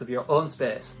comfort of your own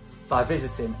space by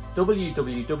visiting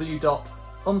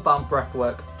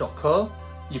www.unboundbreathwork.co.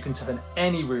 You can turn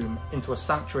any room into a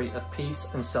sanctuary of peace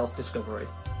and self-discovery.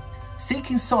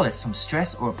 Seeking solace from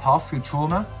stress or a path through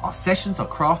trauma, our sessions are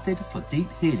crafted for deep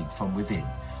healing from within,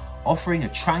 offering a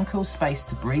tranquil space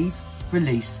to breathe,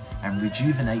 release, and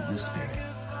rejuvenate your spirit.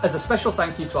 As a special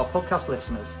thank you to our podcast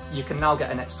listeners, you can now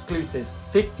get an exclusive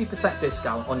 50%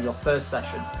 discount on your first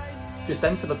session. Just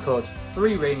enter the code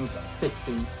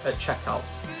 3RINGS50 at checkout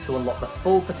to unlock the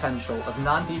full potential of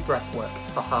 9D Breathwork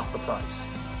for half the price.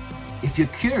 If you're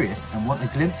curious and want a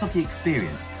glimpse of the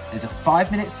experience, there's a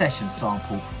 5-minute session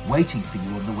sample waiting for you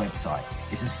on the website.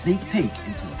 It's a sneak peek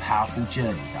into the powerful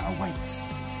journey that awaits.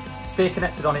 Stay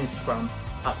connected on Instagram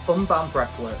at Unbound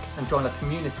Breathwork and join a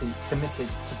community committed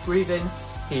to breathing,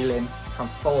 healing,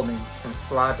 transforming and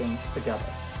thriving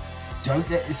together. Don't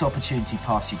let this opportunity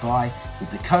pass you by. With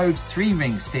the code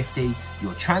 3RINGS50,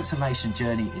 your transformation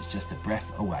journey is just a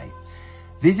breath away.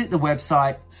 Visit the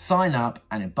website, sign up,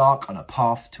 and embark on a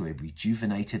path to a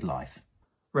rejuvenated life.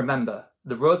 Remember,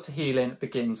 the road to healing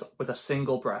begins with a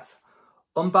single breath.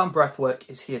 Unbound Breathwork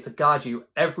is here to guide you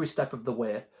every step of the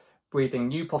way, breathing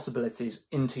new possibilities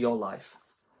into your life.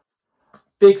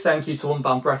 Big thank you to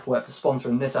Unbound Breathwork for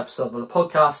sponsoring this episode of the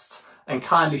podcast and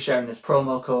kindly sharing this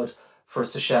promo code for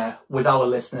us to share with our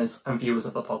listeners and viewers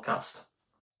of the podcast.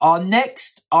 Our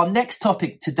next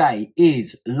topic today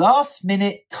is last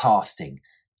minute casting.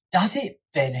 Does it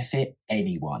benefit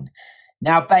anyone?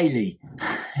 Now, Bailey,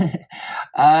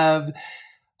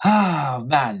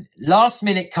 last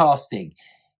minute casting.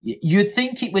 You'd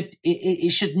think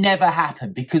it should never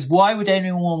happen, because why would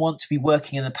anyone want to be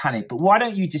working in a panic? But why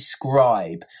don't you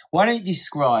describe why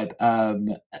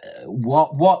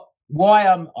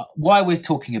we're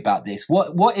talking about this?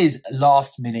 What is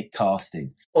last minute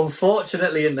casting?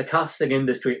 Unfortunately, in the casting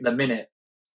industry at the minute,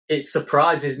 it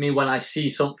surprises me when I see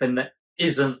something that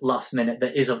isn't last minute,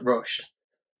 that isn't rushed.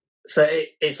 So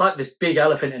it's like this big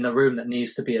elephant in the room that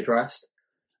needs to be addressed.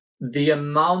 The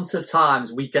amount of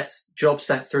times we get jobs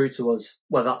sent through to us,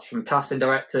 whether that's from casting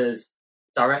directors,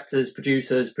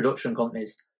 producers, production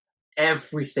companies,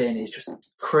 everything is just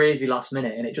crazy last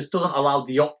minute, and it just doesn't allow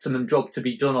the optimum job to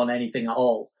be done on anything at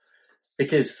all.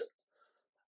 Because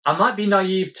I might be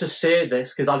naive to say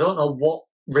this, because I don't know what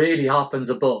really happens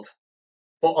above,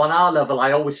 but on our level,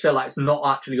 I always feel like it's not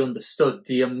actually understood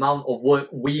the amount of work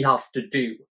we have to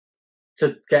do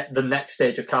to get the next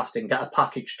stage of casting, get a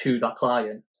package to that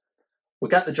client. We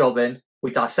get the job in, we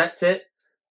dissect it,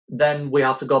 then we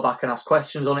have to go back and ask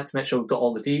questions on it to make sure we've got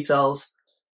all the details.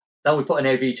 Then we put an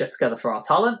AV check together for our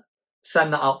talent,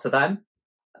 send that out to them,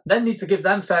 then need to give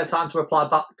them fair time to reply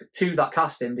back to that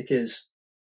casting, because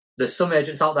there's some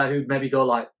agents out there who maybe go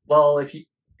like, well, if you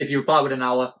reply within an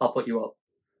hour, I'll put you up.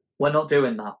 We're not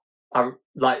doing that.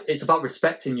 It's about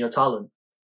respecting your talent.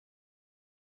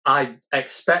 I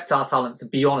expect our talent to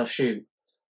be on a shoot.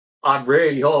 I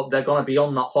really hope they're going to be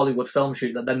on that Hollywood film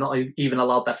shoot that they're not even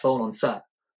allowed their phone on set.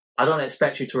 I don't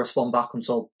expect you to respond back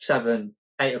until 7,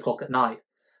 8 o'clock at night.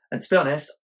 And to be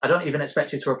honest, I don't even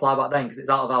expect you to reply back then, because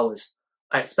it's out of hours.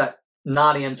 I expect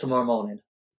 9 a.m. tomorrow morning.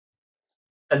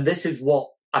 And this is what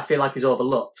I feel like is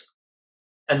overlooked.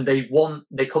 And they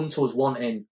come to us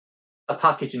wanting a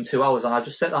package in 2 hours, and I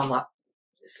just sit down like,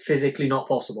 physically not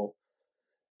possible.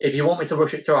 If you want me to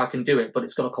rush it through, I can do it, but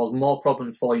it's going to cause more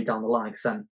problems for you down the line, because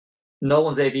then no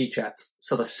one's AV checked.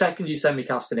 So the second you send me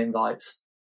casting invites,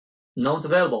 no one's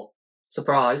available.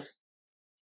 Surprise.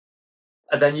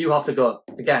 And then you have to go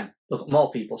again, look at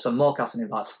more people, send more casting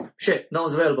invites. Shit, no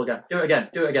one's available again. Do it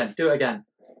again.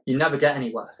 You never get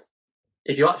anywhere.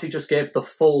 If you actually just gave the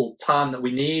full time that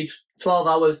we need, 12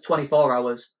 hours, 24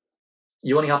 hours,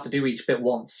 you only have to do each bit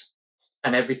once.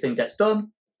 And everything gets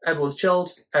done, everyone's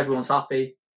chilled, everyone's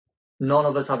happy. None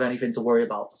of us have anything to worry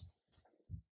about.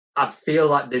 I feel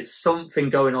like there's something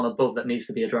going on above that needs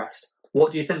to be addressed.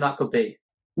 What do you think that could be?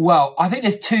 Well, I think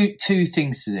there's two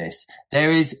things to this.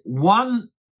 There is one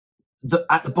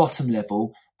at the bottom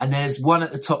level, and there's one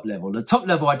at the top level. The top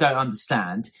level I don't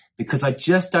understand, because I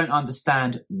just don't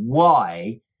understand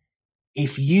why,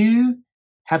 if you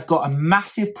have got a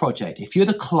massive project, if you're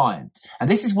the client,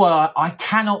 and this is why I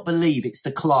cannot believe it's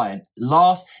the client.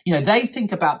 They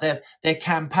think about their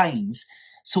campaigns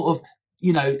sort of,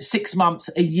 6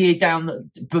 months, a year down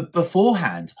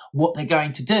beforehand, what they're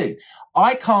going to do.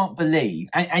 I can't believe,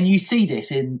 and you see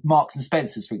this in Marks and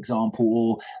Spencer's, for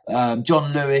example, or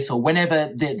John Lewis, or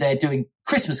whenever they're doing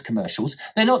Christmas commercials,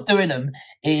 they're not doing them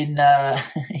in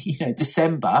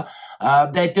December.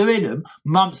 They're doing them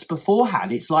months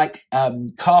beforehand. It's like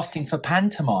casting for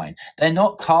pantomime. They're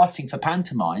not casting for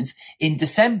pantomimes in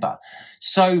December.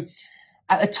 So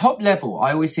at the top level,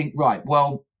 I always think, right,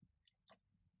 well,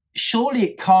 surely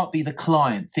it can't be the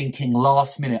client thinking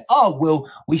last minute,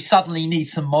 we suddenly need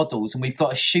some models and we've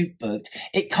got a shoot booked.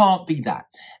 It can't be that.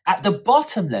 At the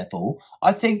bottom level,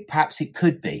 I think perhaps it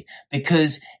could be,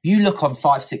 because you look on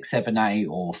 567A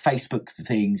or Facebook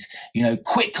things,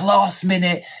 quick last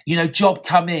minute, job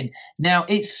come in. Now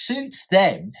it suits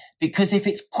them, because if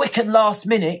it's quick and last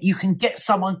minute, you can get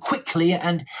someone quickly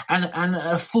and an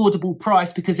affordable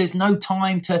price, because there's no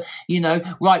time to,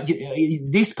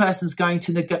 this person's going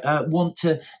to want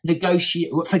to negotiate.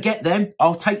 Forget them.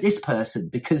 I'll take this person,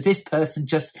 because this person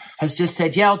has just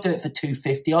said, yeah, I'll do it for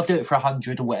 250. I'll do it for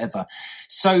 100 or whatever.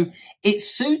 So it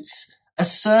suits a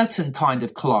certain kind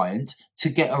of client to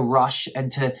get a rush and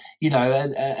to,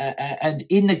 and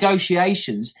in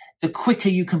negotiations, the quicker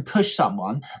you can push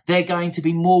someone, they're going to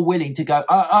be more willing to go,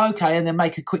 okay, and then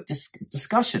make a quick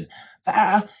discussion. But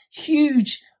at a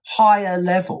huge higher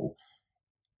level,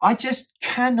 I just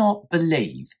cannot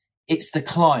believe it's the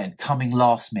client coming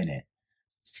last minute.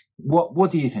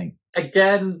 What do you think?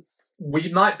 Again,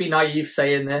 we might be naive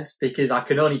saying this because I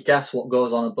can only guess what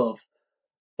goes on above.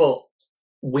 But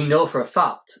we know for a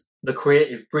fact the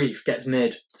creative brief gets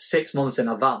made 6 months in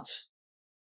advance.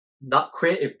 That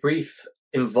creative brief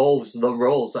involves the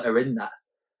roles that are in there.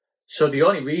 So the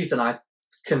only reason I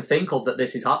can think of that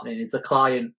this is happening is the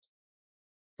client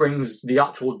brings the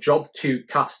actual job to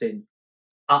casting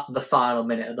at the final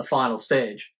minute, at the final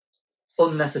stage,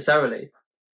 unnecessarily.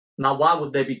 Now, why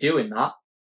would they be doing that?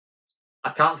 I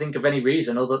can't think of any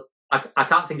reason other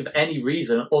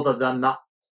than that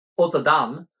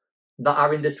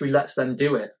our industry lets them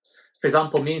do it. For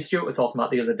example, me and Stuart were talking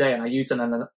about the other day, and I used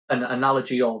an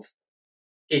analogy of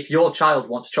if your child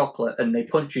wants chocolate and they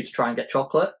punch you to try and get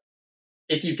chocolate,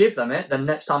 if you give them it, then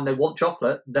next time they want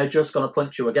chocolate, they're just going to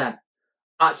punch you again.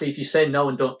 Actually, if you say no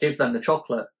and don't give them the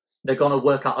chocolate, they're going to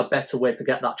work out a better way to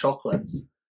get that chocolate.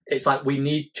 It's like we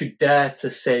need to dare to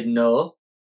say no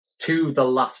to the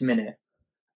last minute.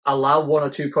 Allow 1 or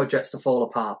 2 projects to fall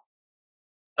apart.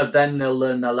 And then they'll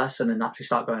learn their lesson and actually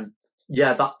start going,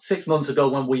 yeah, that 6 months ago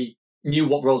when we knew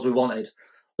what roles we wanted,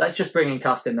 let's just bring in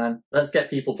casting then. Let's get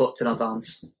people booked in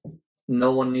advance.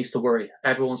 No one needs to worry.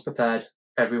 Everyone's prepared.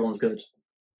 Everyone's good.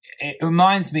 It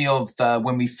reminds me of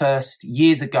when we first,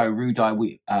 years ago, Rudai,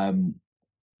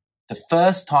 the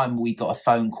first time we got a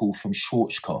phone call from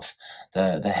Schwarzkopf,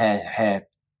 the hair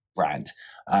brand.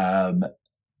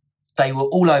 They were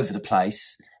all over the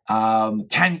place.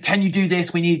 Can you do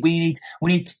this? We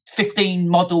need 15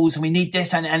 models and we need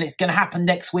this and it's going to happen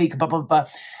next week, blah, blah, blah.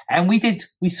 And we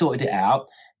sorted it out.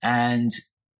 And,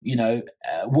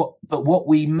 what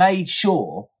we made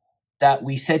sure that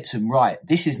we said to them, right,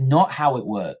 this is not how it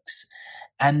works.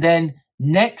 And then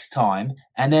next time,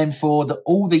 and then for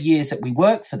all the years that we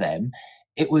worked for them,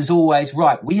 it was always,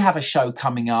 right, we have a show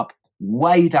coming up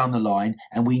way down the line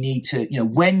and we need to,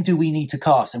 when do we need to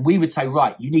cast? And we would say,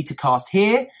 right, you need to cast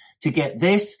here to get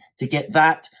this, to get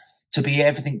that, to be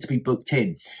everything to be booked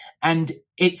in. And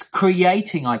it's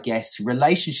creating, I guess,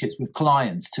 relationships with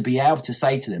clients to be able to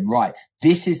say to them, right,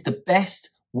 this is the best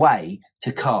way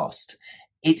to cast.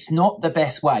 It's not the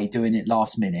best way doing it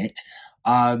last minute.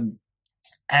 We're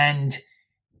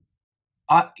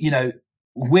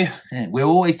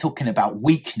always talking about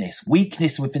weakness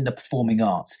within the performing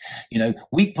arts.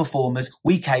 Weak performers,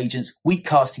 weak agents, weak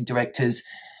casting directors.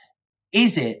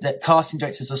 Is it that casting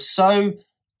directors are so,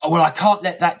 well, I can't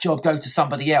let that job go to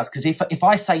somebody else because if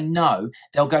I say no,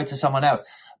 they'll go to someone else.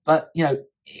 But,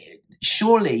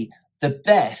 surely the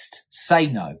best say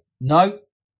no. No,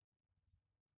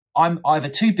 I'm either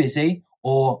too busy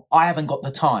or I haven't got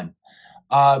the time.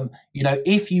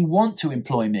 If you want to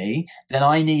employ me, then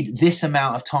I need this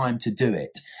amount of time to do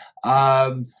it.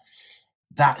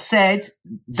 That said,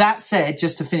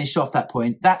 just to finish off that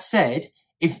point, that said,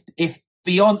 if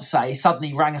Beyonce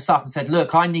suddenly rang us up and said,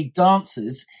 look, I need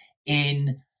dancers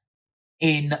in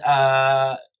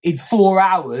 4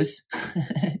 hours.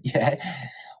 Yeah.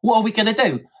 What are we going to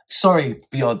do? Sorry,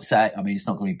 Beyonce. I mean, it's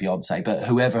not going to be Beyonce, but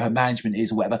whoever her management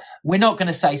is or whatever, we're not going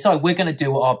to say, sorry, we're going to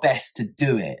do our best to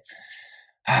do it.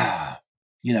 We're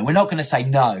not going to say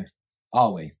no,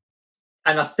 are we?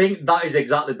 And I think that is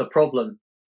exactly the problem.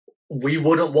 We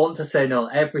wouldn't want to say no.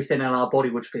 Everything in our body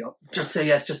would feel, just say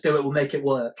yes, just do it, we'll make it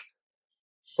work.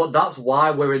 But that's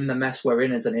why we're in the mess we're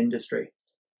in as an industry.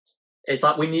 It's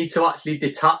like we need to actually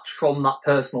detach from that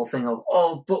personal thing of,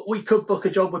 oh, but we could book a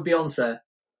job with Beyonce.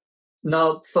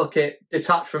 No, fuck it.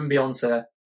 Detach from Beyonce.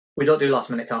 We don't do last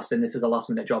minute casting. This is a last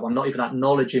minute job. I'm not even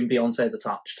acknowledging Beyonce is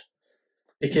attached.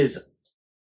 Because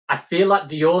I feel like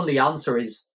the only answer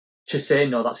is to say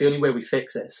no. That's the only way we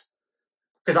fix this.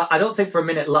 Because I don't think for a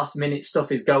minute last minute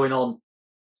stuff is going on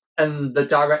and the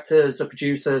directors, the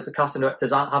producers, the casting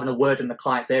directors aren't having a word in the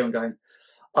client's ear and going,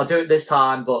 I'll do it this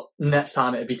time, but next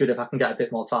time it'd be good if I can get a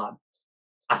bit more time.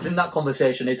 I think that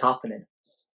conversation is happening,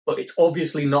 but it's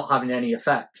obviously not having any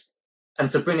effect.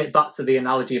 And to bring it back to the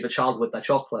analogy of a child with their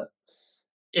chocolate,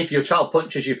 if your child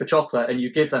punches you for chocolate and you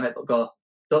give them it but go,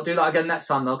 don't do that again next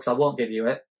time though, because I won't give you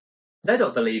it, they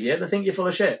don't believe you. They think you're full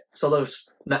of shit. So they'll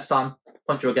next time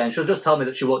punch you again. She'll just tell me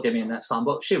that she won't give me it next time,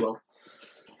 but she will.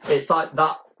 It's like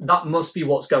that must be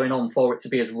what's going on for it to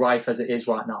be as rife as it is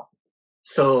right now.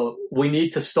 So we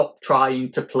need to stop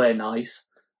trying to play nice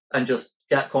and just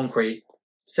get concrete,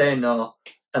 say no,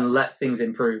 and let things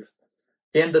improve. At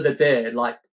the end of the day, I feel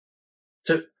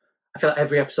like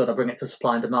every episode I bring it to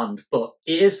supply and demand, but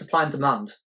it is supply and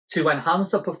demand. To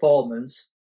enhance the performance,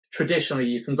 traditionally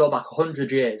you can go back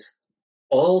 100 years.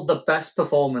 All the best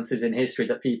performances in history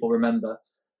that people remember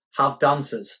have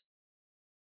dancers.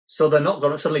 So they're not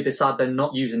going to suddenly decide they're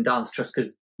not using dance just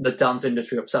because the dance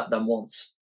industry upset them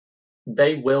once.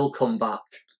 They will come back.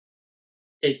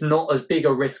 It's not as big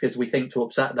a risk as we think to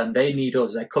upset them. They need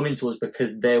us. They're coming to us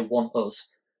because they want us.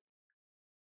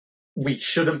 We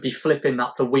shouldn't be flipping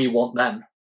that to we want them.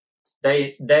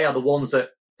 They are the ones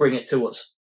that bring it to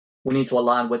us. We need to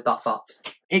align with that fact.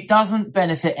 It doesn't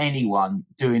benefit anyone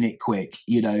doing it quick.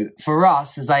 You know, for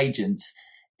us as agents,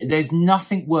 there's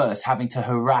nothing worse having to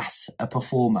harass a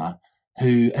performer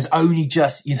who has only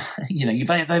just, they've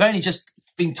only just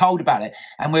been told about it,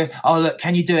 and we're, oh look,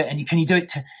 can you do it? And can you do it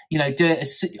to, do it?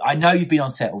 I know you've been on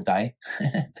set all day,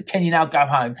 but can you now go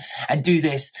home and do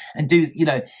this and do,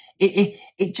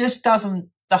 it just doesn't,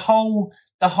 the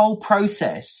whole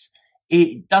process,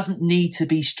 it doesn't need to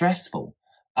be stressful.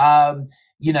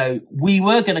 We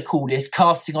were going to call this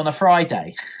casting on a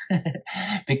Friday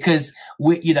because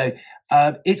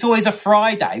it's always a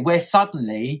Friday where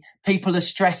suddenly people are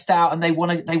stressed out and they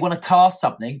want to cast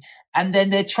something, and then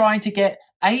they're trying to get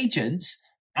agents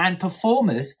and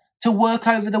performers to work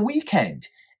over the weekend.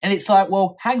 And it's like,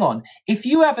 well, hang on. If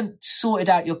you haven't sorted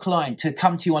out your client to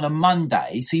come to you on a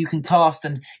Monday so you can cast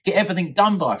and get everything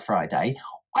done by Friday,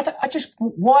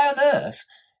 why on earth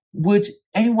would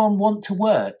anyone want to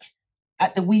work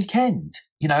at the weekend,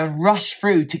 and rush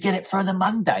through to get it for the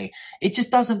Monday? It just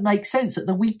doesn't make sense. That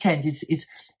the weekend is it's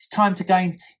time to go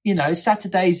and,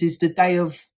 Saturdays is the day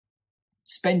of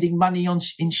spending money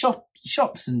in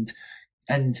shops and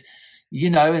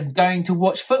going to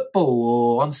watch football,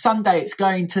 or on Sunday it's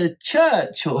going to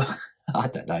church, or I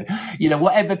don't know,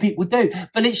 whatever people do.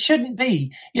 But it shouldn't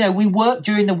be, we work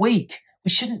during the week. We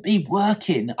shouldn't be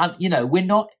working, we're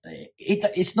not,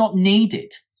 it's not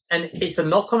needed. And it's a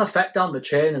knock-on effect down the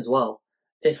chain as well.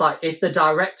 It's like, if the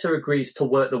director agrees to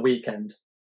work the weekend,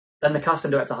 then the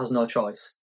casting director has no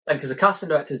choice. And because the casting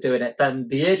director's doing it, then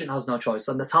the agent has no choice,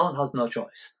 and the talent has no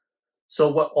choice. So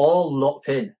we're all locked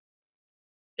in.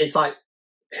 It's like,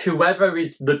 whoever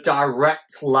is the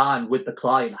direct line with the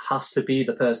client has to be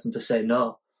the person to say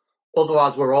no.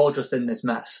 Otherwise, we're all just in this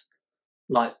mess.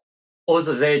 Like, us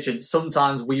as agents,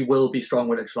 sometimes we will be strong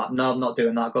with it. It's like, no, I'm not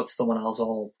doing that. Go to someone else,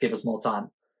 or give us more time.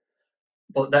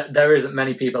 But there isn't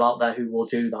many people out there who will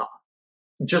do that.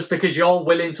 Just because you're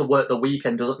willing to work the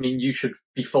weekend doesn't mean you should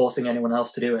be forcing anyone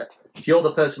else to do it. If you're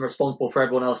the person responsible for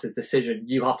everyone else's decision,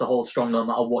 you have to hold strong no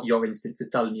matter what your instinct is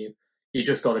telling you. You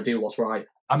just got to do what's right.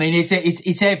 I mean,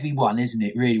 it's everyone, isn't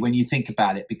it, really, when you think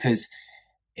about it? Because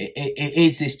it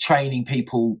is this training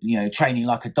people, training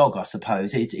like a dog, I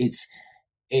suppose. It's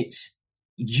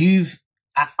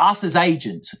us as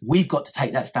agents, we've got to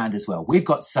take that stand as well. We've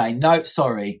got to say, no,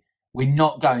 sorry, we're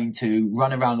not going to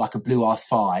run around like a blue-ass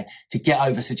fly to get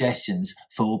over suggestions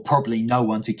for probably no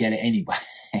one to get it anyway.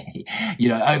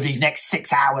 Over these next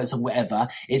 6 hours or whatever.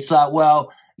 It's like,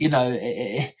 well,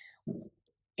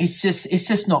 it's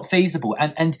just not feasible.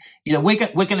 And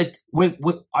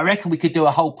I reckon we could do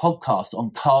a whole podcast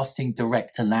on casting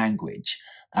director language.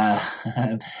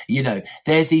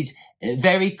 There's these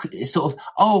very sort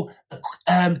of,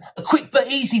 a quick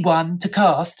but easy one to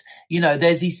cast.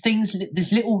 There's these things,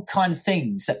 there's little kind of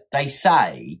things that they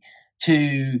say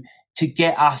to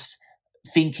get us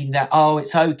thinking that, oh,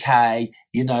 it's okay,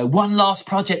 one last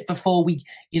project before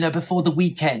before the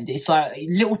weekend. It's like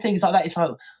little things like that. It's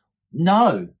like,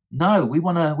 no, we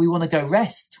want to go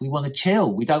rest. We want to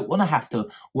chill. We don't want to have to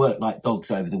work like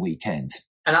dogs over the weekend.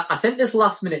 And I think this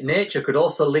last minute nature could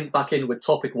also link back in with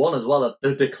topic one as well, of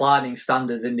the declining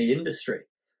standards in the industry.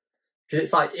 Because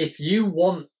it's like, if you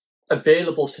want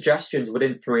available suggestions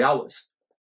within 3 hours,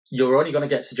 you're only going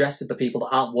to get suggested the people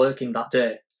that aren't working that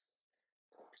day.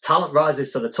 Talent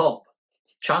rises to the top.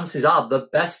 Chances are the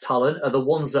best talent are the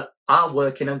ones that are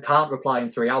working and can't reply in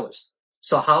 3 hours.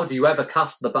 So how do you ever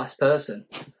cast the best person?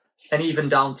 And even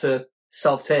down to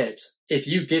self-tapes, if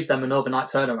you give them an overnight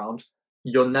turnaround,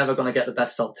 you're never going to get the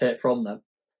best self-tape from them.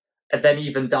 And then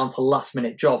even down to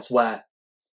last-minute jobs where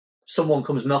someone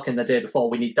comes knocking the day before,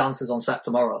 we need dancers on set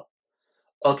tomorrow.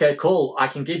 Okay, cool, I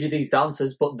can give you these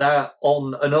dancers, but they're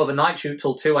on an overnight shoot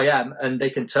till 2 a.m. and they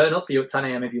can turn up for you at 10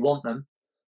 a.m. if you want them.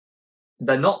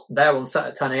 They're not there on set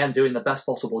at 10 a.m. doing the best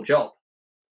possible job.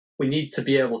 We need to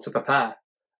be able to prepare.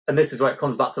 And this is where it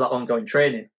comes back to that ongoing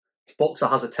training. Boxer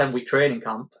has a 10-week training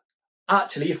camp.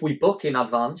 Actually, if we book in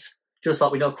advance, just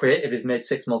like we know creative is made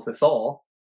 6 months before,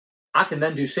 I can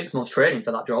then do 6 months training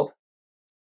for that job.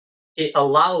 It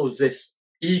allows this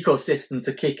ecosystem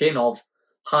to kick in of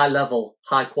high level,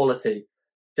 high quality,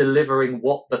 delivering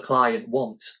what the client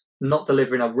wants, not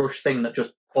delivering a rush thing that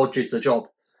just bodges the job.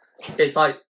 It's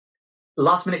like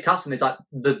last minute casting is like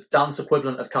the dance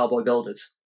equivalent of cowboy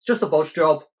builders. It's just a bodge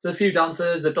job. There's a few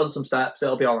dancers, they've done some steps,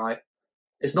 it'll be all right.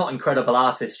 It's not incredible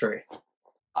artistry.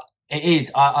 It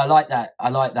is. I like that. I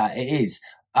like that. It is.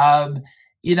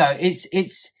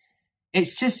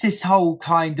 It's just this whole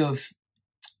kind of,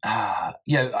 I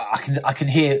can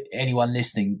hear anyone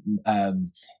listening,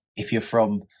 if you're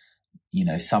from,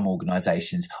 some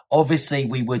organizations. Obviously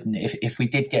we wouldn't, if we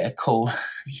did get a call,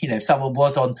 if someone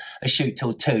was on a shoot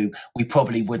till 2, we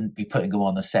probably wouldn't be putting them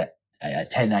on the set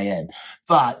at 10 a.m.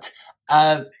 But,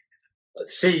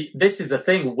 see, this is the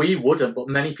thing. We wouldn't, but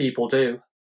many people do.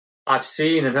 I've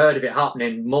seen and heard of it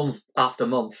happening month after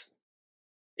month.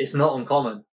 It's not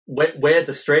uncommon. We're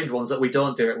the strange ones that we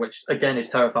don't do it, which again is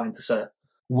terrifying to say.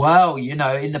 Well,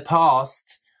 in the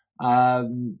past, I've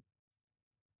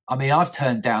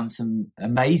turned down some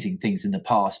amazing things in the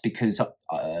past because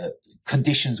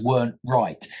conditions weren't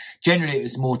right. Generally, it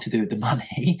was more to do with the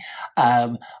money.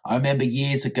 I remember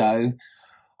years ago,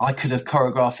 I could have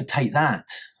choreographed for Take That,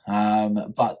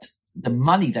 but the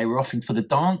money they were offering for the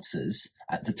dancers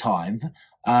at the time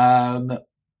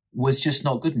was just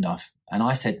not good enough. And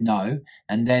I said no.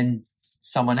 And then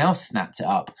someone else snapped it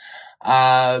up,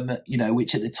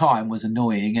 which at the time was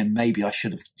annoying. And maybe I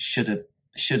should have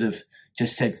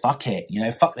just said, fuck it,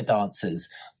 fuck the dancers.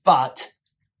 But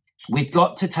we've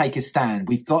got to take a stand.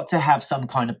 We've got to have some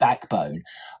kind of backbone.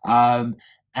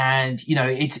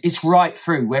 It's right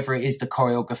through, whether it is the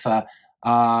choreographer,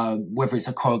 whether it's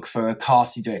a choreographer, a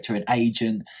casting director, an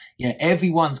agent,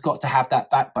 everyone's got to have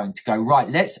that backbone to go, right,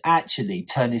 let's actually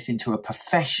turn this into a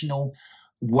professional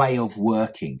way of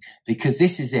working, because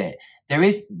this is it.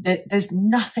 There's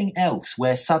nothing else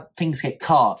where things get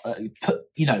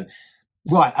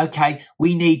right, okay,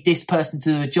 we need this person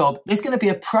to do a job. There's going to be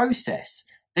a process.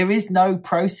 There is no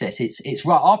process. It's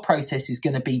right. Our process is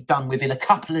going to be done within a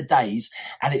couple of days,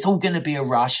 and it's all going to be a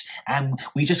rush, and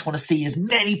we just want to see as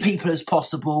many people as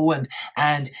possible.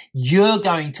 And you're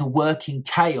going to work in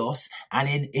chaos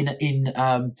and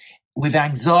in with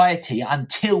anxiety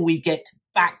until we get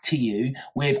back to you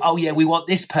with, oh yeah, we want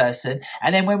this person.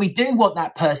 And then when we do want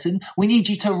that person, we need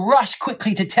you to rush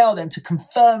quickly to tell them, to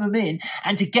confirm them in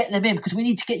and to get them in, because we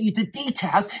need to get you the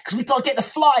details, because we've got to get the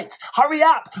flights. Hurry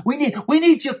up. We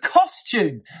need your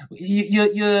costume,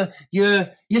 your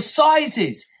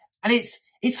sizes. And it's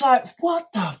like,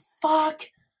 what the fuck?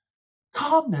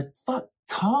 Calm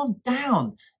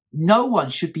down. No one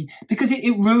should be, because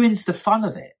it ruins the fun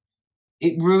of it.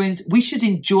 We should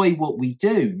enjoy what we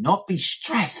do, not be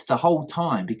stressed the whole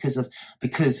time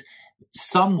because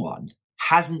someone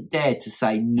hasn't dared to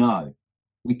say, no,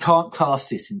 we can't cast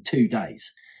this in 2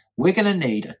 days. We're going to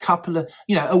need a couple of,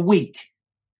 a week,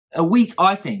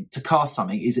 I think, to cast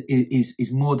something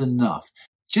is more than enough.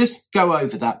 Just go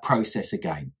over that process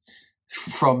again.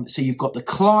 So you've got the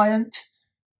client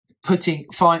go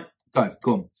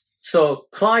on. So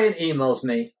client emails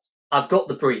me, I've got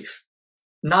the brief.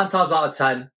 9 times out of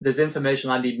 10, there's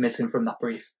information I need missing from that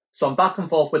brief. So I'm back and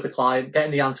forth with the client,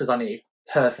 getting the answers I need.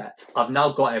 Perfect. I've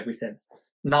now got everything.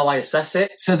 Now I assess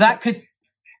it. So that could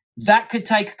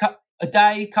take a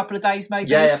day, couple of days, maybe?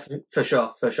 Yeah, for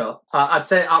sure. I'd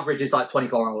say average is like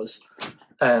 24 hours.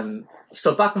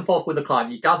 So back and forth with the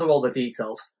client, you gather all the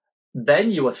details.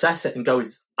 Then you assess it and go,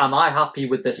 am I happy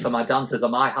with this for my dancers?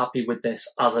 Am I happy with this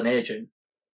as an agent?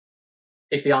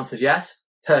 If the answer is yes,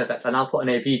 perfect. And I'll put an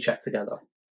AV check together.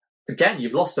 Again,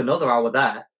 you've lost another hour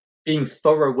there, being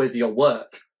thorough with your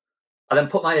work. I then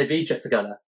put my AV check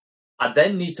together. I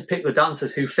then need to pick the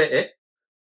dancers who fit it.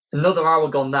 Another hour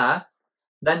gone there.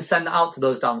 Then send it out to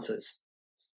those dancers.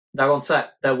 They're on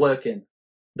set. They're working.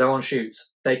 They're on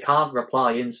shoots. They can't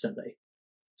reply instantly.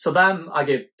 So then I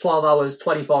give 12 hours,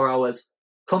 24 hours.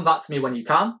 Come back to me when you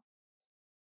can.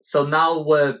 So now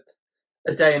we're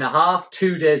a day and a half,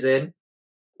 2 days in.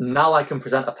 Now I can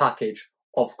present a package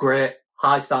of great,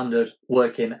 high standard,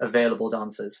 working, available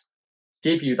dancers.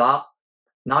 Give you that.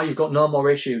 Now you've got no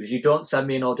more issues. You don't send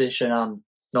me an audition and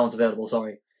no one's available,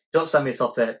 sorry. Don't send me a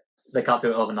soft tape. They can't do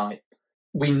it overnight.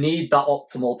 We need that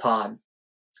optimal time.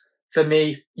 For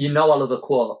me, I love a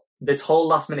quote. This whole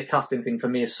last minute casting thing for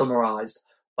me is summarised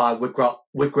by with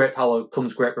great power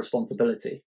comes great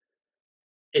responsibility.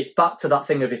 It's back to that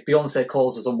thing of if Beyonce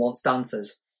calls us and wants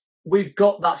dancers, we've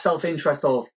got that self-interest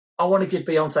of, I want to give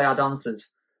Beyonce our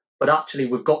dancers. But actually,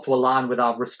 we've got to align with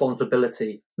our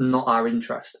responsibility, not our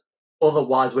interest.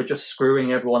 Otherwise, we're just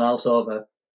screwing everyone else over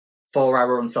for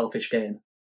our own selfish gain.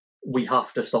 We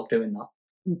have to stop doing that.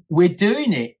 We're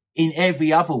doing it in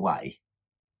every other way,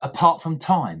 apart from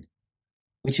time,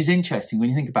 which is interesting when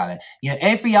you think about it.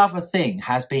 Every other thing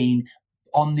has been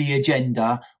on the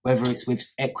agenda, whether it's with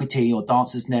equity or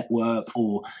Dancers Network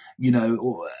or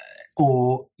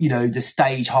or, you know, the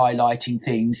stage highlighting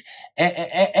things.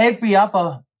 Every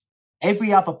other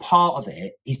part of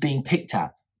it is being picked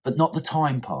at, but not the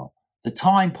time part. The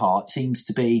time part seems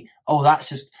to be, oh, that's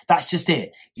just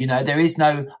it. You know, there is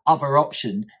no other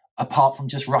option apart from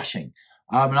just rushing.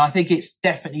 And I think it's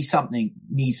definitely something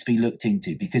needs to be looked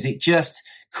into, because it just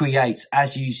creates,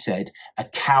 as you said, a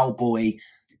cowboy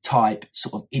type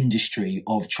sort of industry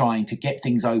of trying to get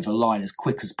things over the line as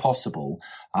quick as possible.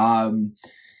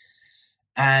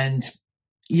 And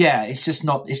yeah, it's just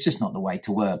not the way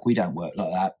to work. We don't work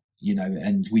like that, you know,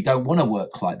 and we don't want to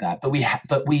work like that, but we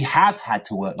have had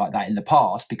to work like that in the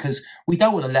past because we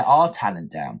don't want to let our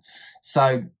talent down.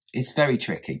 So it's very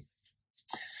tricky.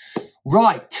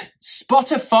 Right.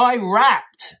 Spotify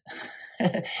Wrapped.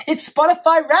 It's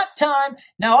Spotify Wrapped time.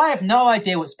 Now, I have no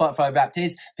idea what Spotify Wrapped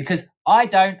is because I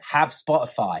don't have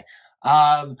Spotify.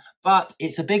 But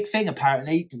it's a big thing,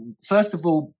 apparently. First of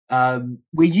all,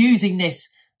 we're using this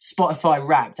Spotify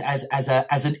Wrapped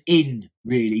as an in,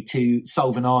 really, to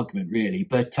solve an argument, really.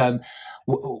 But,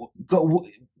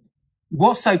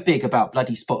 what's so big about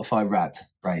bloody Spotify Wrapped,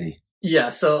 Brady? Yeah,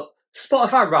 so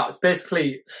Spotify Wrapped,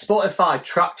 basically Spotify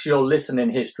tracks your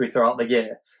listening history throughout the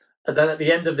year. And then at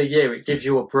the end of the year, it gives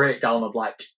you a breakdown of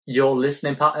like your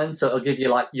listening patterns. So it'll give you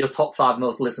like your top 5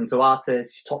 most listened to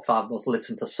artists, your top 5 most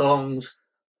listened to songs,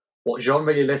 what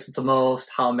genre you listen to most,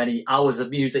 how many hours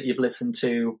of music you've listened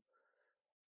to,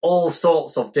 all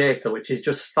sorts of data, which is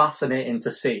just fascinating to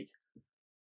see.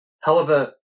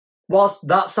 However, whilst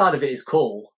that side of it is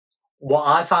cool, what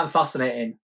I find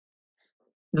fascinating,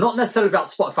 not necessarily about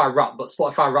Spotify Wrapped, but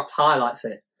Spotify Wrapped highlights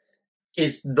it,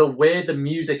 is the way the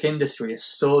music industry is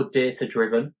so data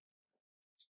driven.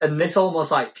 And this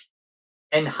almost like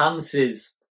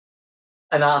enhances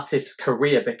an artist's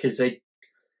career because it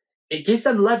gives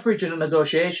them leverage in a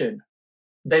negotiation.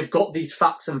 They've got these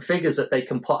facts and figures that they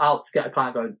can put out to get a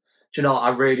client going, do you know what? I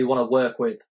really want to work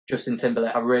with Justin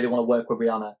Timberlake. I really want to work with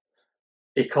Rihanna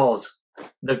because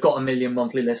they've got 1 million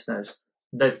monthly listeners.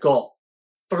 They've got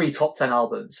 3 top 10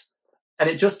 albums. And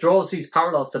it just draws these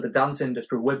parallels to the dance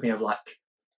industry with me of like,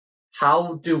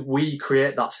 how do we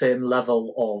create that same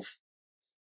level of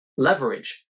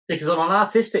leverage? Because on an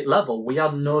artistic level, we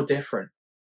are no different.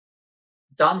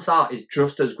 Dance art is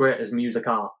just as great as music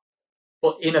art.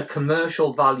 But in a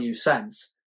commercial value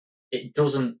sense, it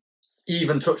doesn't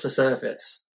even touch the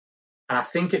surface. And I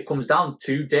think it comes down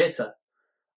to data.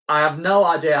 I have no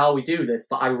idea how we do this,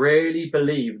 but I really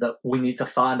believe that we need to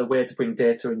find a way to bring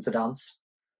data into dance.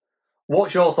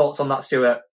 What's your thoughts on that,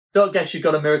 Stuart? Don't guess you've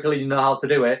got a miracle and you know how to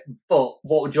do it, but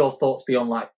what would your thoughts be on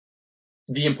like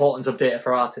the importance of data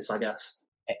for artists, I guess?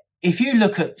 If you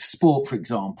look at sport, for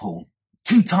example,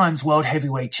 2 times world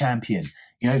heavyweight champion,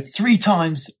 you know, 3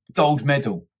 times gold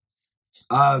medal.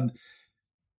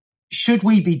 Should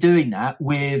we be doing that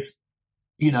with,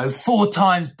 you know, 4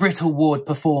 times Brit Award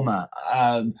performer,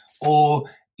 or,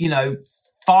 you know,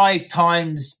 5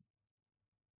 times,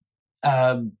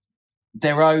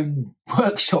 their own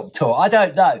workshop tour? I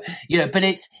don't know, you know, but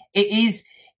it's,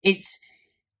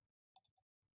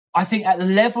 I think at the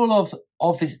level of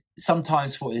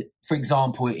sometimes for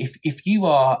example, if you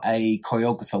are a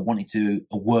choreographer wanting to do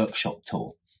a workshop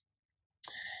tour,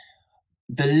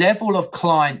 the level of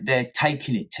client they're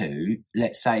taking it to,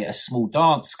 let's say a small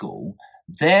dance school,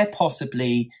 they're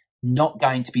possibly not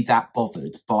going to be that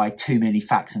bothered by too many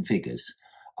facts and figures.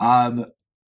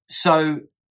 So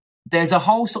there's a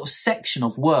whole sort of section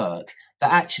of work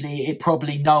that actually it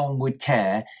probably no one would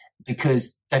care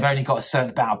because they've only got a certain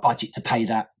amount of budget to pay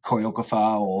that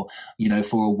choreographer or, you know,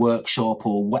 for a workshop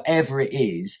or whatever it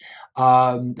is.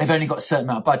 They've only got a certain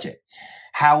amount of budget.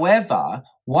 However,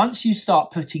 once you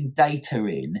start putting data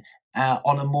in,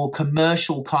 on a more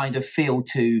commercial kind of feel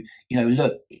to, you know,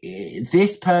 look,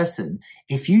 this person,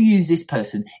 if you use this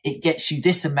person, it gets you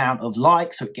this amount of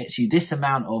likes, or it gets you this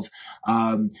amount of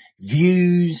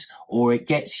views, or it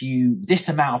gets you this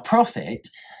amount of profit.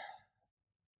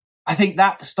 I think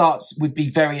that would be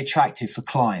very attractive for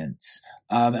clients.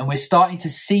 And we're starting to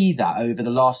see that over the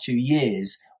last few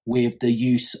years with the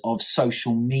use of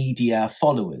social media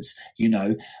followers. You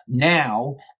know,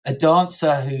 now a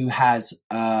dancer who has,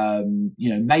 you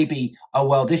know, maybe, oh,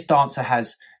 well, this dancer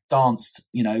has danced,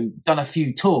 you know, done a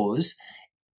few tours.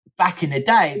 Back in the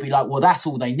day, it'd be like, well, that's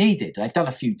all they needed. They've done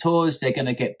a few tours. They're going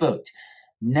to get booked.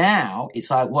 Now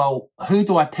it's like, well, who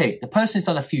do I pick? The person who's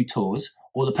done a few tours,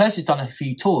 or the person who's done a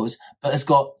few tours, but has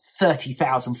got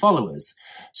 30,000 followers.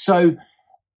 So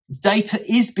data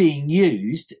is being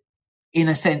used in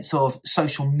a sense of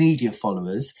social media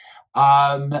followers.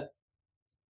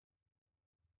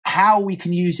 How we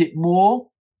can use it more,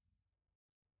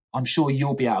 I'm sure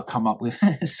you'll be able to come up with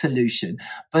a solution.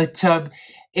 But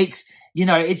it's, you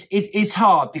know, it's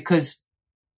hard because,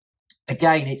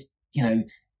 again, it's, you know,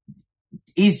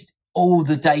 is all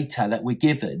the data that we're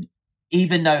given,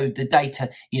 even though the data,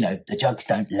 you know, the drugs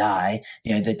don't lie,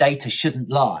 you know, the data shouldn't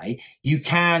lie.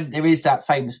 There is that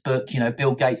famous book, you know,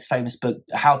 Bill Gates' famous book,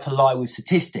 How to Lie with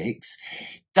Statistics.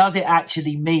 Does it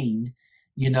actually mean,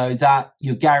 you know, that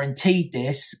you're guaranteed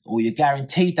this, or you're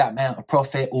guaranteed that amount of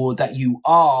profit, or that you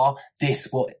are this,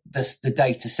 what the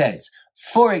data says?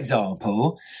 For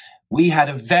example, we had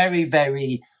a very,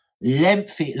 very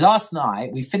lengthy, last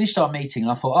night we finished our meeting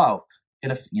and I thought,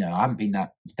 you know, I haven't been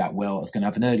that well. I was going to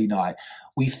have an early night.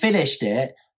 We finished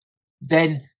it.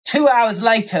 Then 2 hours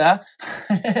later,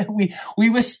 we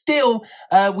were still,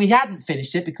 we hadn't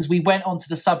finished it because we went on to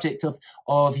the subject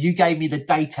of you gave me the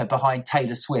data behind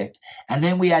Taylor Swift. And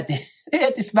then we had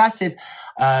this massive,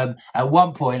 at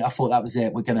one point I thought that was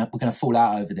it. We're going to fall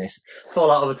out over this.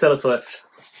 Fall out over Taylor Swift.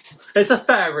 It's a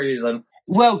fair reason.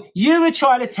 Well, you were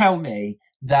trying to tell me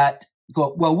that,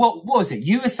 well, what was it?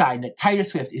 You were saying that Taylor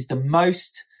Swift is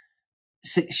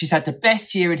she's had the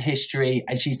best year in history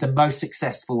and she's the most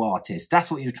successful artist. That's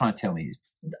what you were trying to tell me.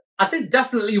 I think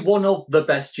definitely one of the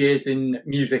best years in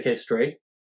music history.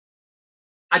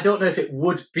 I don't know if it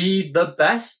would be the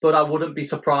best, but I wouldn't be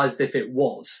surprised if it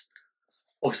was.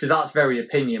 Obviously, that's very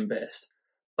opinion based.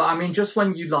 But I mean, just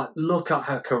when you look at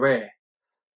her career,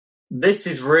 this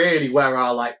is really where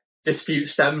our dispute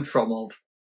stemmed from. Of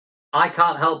I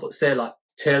can't help but say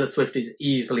Taylor Swift is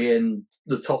easily in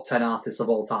the top 10 artists of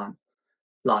all time.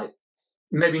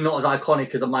 Maybe not as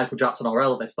iconic as a Michael Jackson or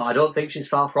Elvis, but I don't think she's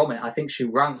far from it. I think she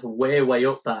ranks way, way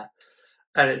up there.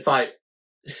 And it's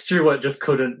Stuart just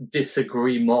couldn't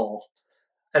disagree more.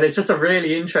 And it's just a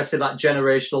really interesting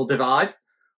generational divide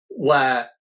where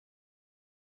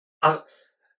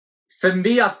for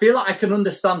me, I feel like I can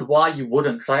understand why you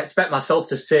wouldn't, because I expect myself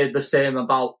to say the same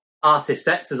about Artist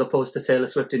X as opposed to Taylor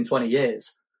Swift in 20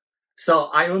 years.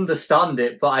 So I understand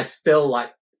it, but I still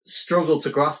struggle to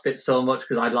grasp it so much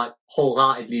because I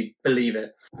wholeheartedly believe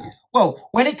it. Well,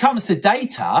 when it comes to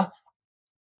data,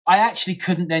 I actually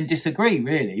couldn't then disagree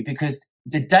really, because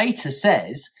the data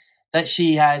says that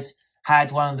she has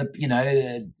had one of the, you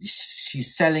know,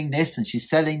 she's selling this and she's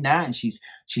selling that and she's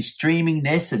streaming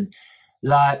this and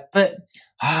but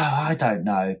I don't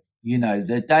know, you know,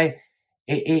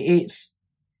 it's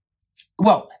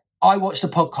well, I watched a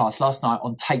podcast last night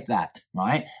on Take That,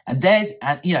 right? And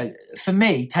you know, for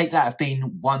me, Take That have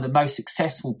been one of the most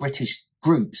successful British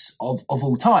groups of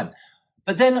all time.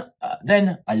 But then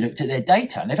I looked at their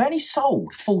data and they've only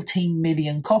sold 14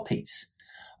 million copies,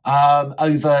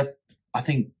 over, I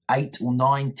think 8 or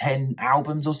 9, 10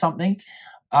 albums or something.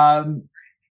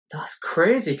 That's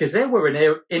crazy because they were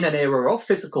in an era of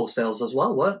physical sales as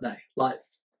well, weren't they?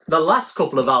 The last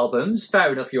couple of albums,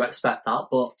 fair enough, you expect that,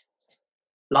 but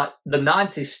the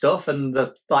 90s stuff and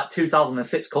the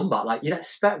 2006 comeback, you'd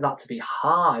expect that to be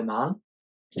high, man.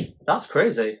 That's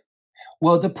crazy.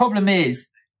 Well, the problem is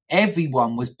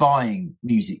everyone was buying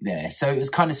music there, so it was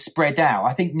kind of spread out.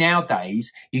 I think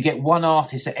nowadays you get one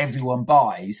artist that everyone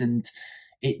buys and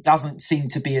it doesn't seem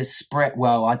to be as spread.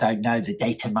 Well, I don't know. The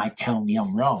data might tell me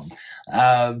I'm wrong.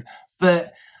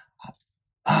 But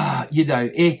you know,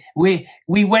 we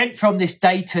went from this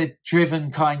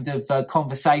data-driven kind of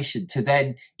conversation to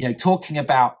then, you know, talking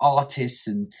about artists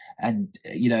and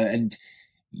you know, and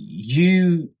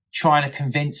you trying to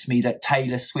convince me that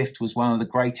Taylor Swift was one of the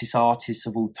greatest artists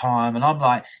of all time, and I'm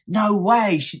like, no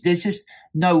way. There's just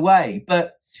no way.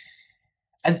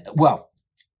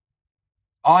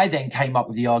 I then came up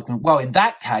with the argument. Well, in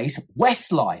that case,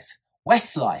 Westlife,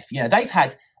 you know, they've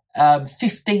had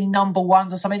 15 number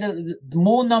ones or something,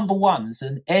 more number ones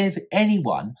than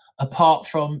anyone apart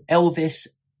from Elvis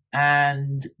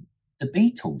and the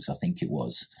Beatles, I think it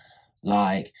was,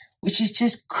 which is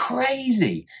just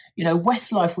crazy. You know,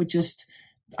 Westlife were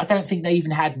I don't think they even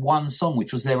had one song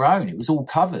which was their own. It was all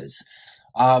covers.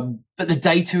 But the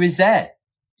data is there.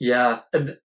 Yeah.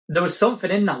 And there was something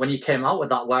in that when you came out with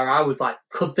that where I was like,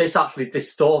 could this actually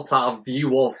distort our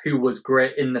view of who was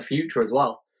great in the future as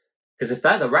well? Because if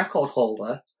they're the record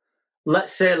holder,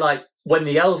 let's say when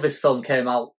the Elvis film came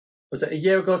out, was it a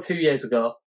year ago, 2 years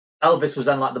ago? Elvis was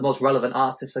then the most relevant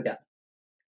artist again.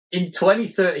 In 20,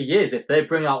 30 years, if they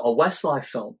bring out a Westlife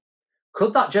film,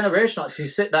 could that generation actually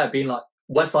sit there being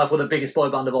Westlife were the biggest boy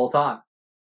band of all time?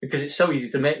 Because it's so easy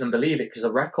to make them believe it because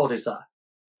the record is there.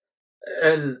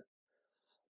 And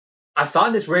I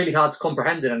find this really hard to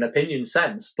comprehend in an opinion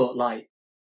sense, but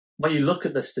when you look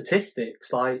at the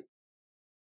statistics,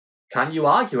 can you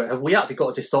argue it? Have we actually got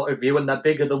a distorted view and they're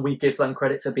bigger than we give them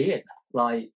credit for being?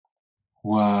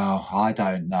 Well, I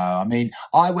don't know. I mean,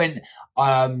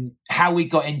 how we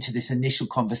got into this initial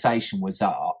conversation was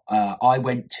that I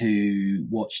went to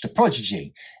watch The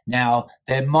Prodigy. Now,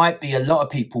 there might be a lot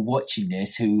of people watching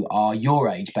this who are your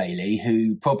age, Bailey,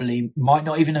 who probably might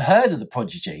not even have heard of The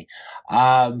Prodigy.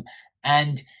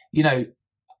 And, you know,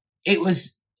 it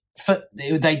was,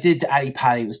 they did Ali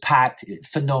Pali, it was packed,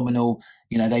 phenomenal.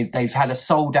 You know, they've had a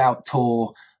sold out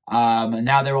tour, and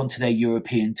now they're on to their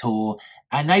European tour.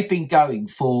 And they've been going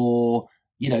for,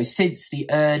 you know, since the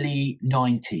early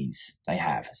 90s,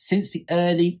 since the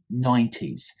early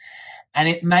 90s. And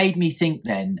it made me think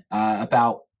then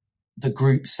about the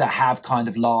groups that have kind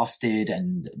of lasted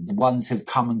and the ones who've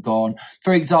come and gone.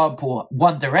 For example,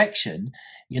 One Direction,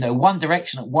 One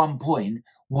Direction at one point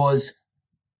was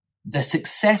the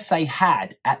success they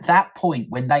had at that point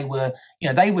when they were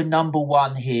number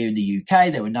one here in the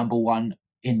UK. They were number one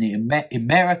in the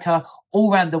America,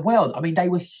 all around the world. I mean, they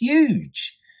were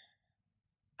huge.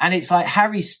 And it's like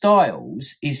Harry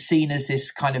Styles is seen as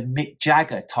this kind of Mick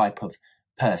Jagger type of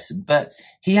person, but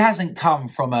he hasn't come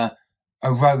from a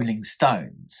Rolling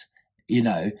Stones,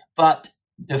 but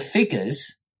the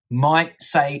figures might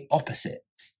say opposite.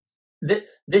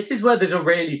 This is where there's a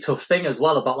really tough thing as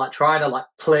well about like trying to like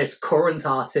place current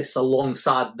artists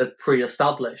alongside the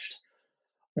pre-established.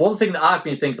 One thing that I've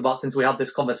been thinking about since we had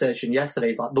this conversation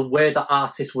yesterday is like the way that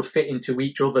artists would fit into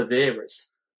each other's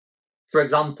eras. For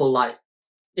example, like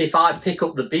if I pick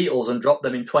up the Beatles and drop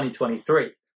them in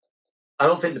 2023, I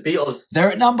don't think the Beatles...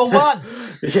 They're at number one!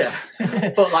 Yeah.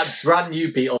 But like brand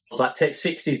new Beatles, like take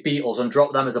 60s Beatles and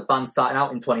drop them as a band starting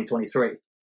out in 2023.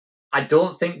 I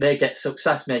don't think they get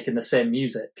success making the same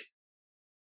music.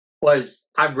 Whereas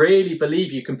I really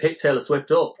believe you can pick Taylor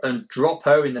Swift up and drop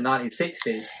her in the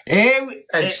 1960s. Here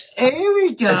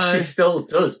we go. And she still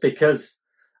does, because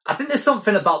I think there's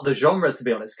something about the genre, to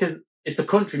be honest, because it's the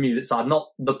country music side, not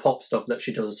the pop stuff that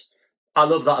she does. I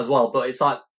love that as well, but it's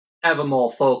like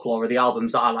Evermore, Folklore are the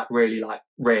albums that I like really like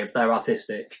rave. They're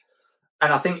artistic.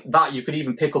 And I think that you could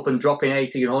even pick up and drop in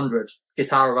 1800,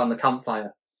 Guitar Around the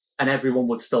Campfire, and everyone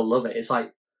would still love it. It's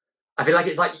like, I feel like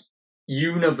it's like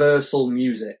universal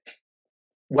music.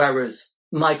 Whereas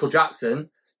Michael Jackson,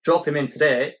 drop him in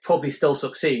today, probably still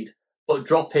succeed, but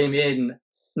drop him in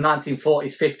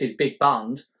 1940s, 50s big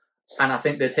band, and I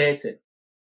think they'd hate him.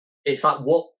 It's like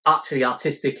what actually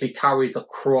artistically carries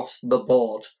across the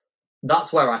board.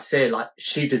 That's where I say, like,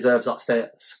 she deserves that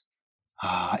status.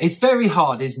 It's very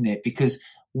hard, isn't it? Because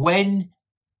when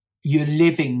you're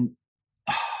living...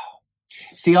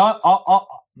 See,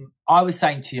 I was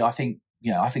saying to you, I think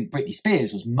Britney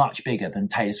Spears was much bigger than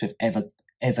Taylor Swift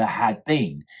ever had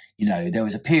been. There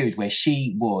was a period where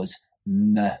she was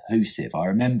massive. I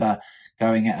remember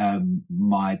going at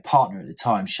my partner at the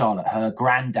time, Charlotte, her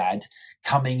granddad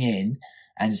coming in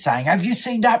and saying, "Have you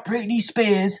seen that Britney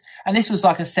Spears?" And this was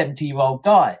like a 70-year-old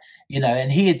guy,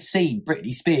 and he had seen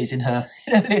Britney Spears in her,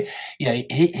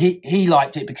 he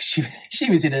liked it because she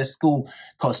was in her school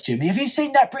costume. "Have you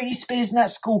seen that Britney Spears in that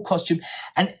school costume?"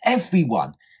 And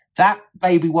everyone, that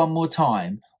Baby One More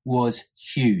Time was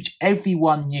huge.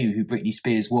 Everyone knew who Britney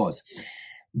Spears was.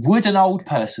 Would an old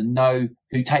person know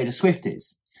who Taylor Swift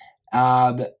is?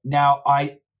 Now,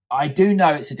 I do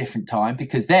know it's a different time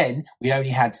because then we only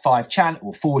had 4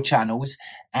 channels,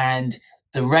 and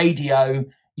the radio,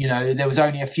 there was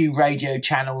only a few radio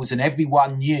channels, and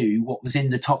everyone knew what was in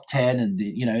the top 10 and,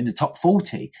 in the top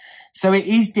 40. So it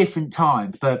is different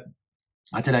time, but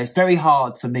I don't know. It's very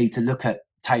hard for me to look at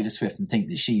Taylor Swift and think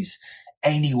that she's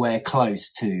anywhere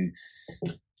close to...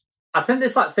 I think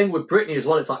this like thing with Britney as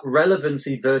well, it's like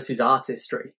relevancy versus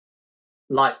artistry.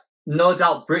 Like, no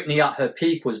doubt Britney at her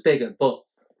peak was bigger, but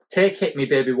take Hit Me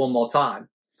Baby One More Time.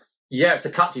 Yeah, it's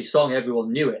a catchy song,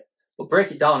 everyone knew it, but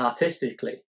break it down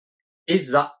artistically.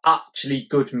 Is that actually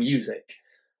good music?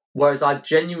 Whereas I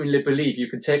genuinely believe you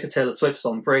can take a Taylor Swift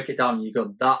song, break it down, and you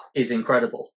go, that is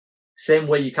incredible. Same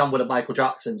way you can with a Michael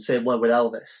Jackson, same way with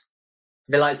Elvis.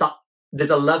 I feel like it's that there's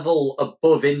a level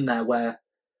above in there where,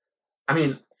 I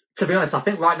mean, to be honest, I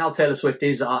think right now Taylor Swift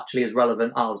is actually as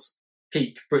relevant as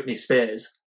peak Britney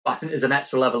Spears. But I think there's an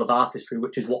extra level of artistry,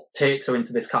 which is what takes her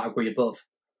into this category above.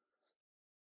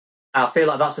 I feel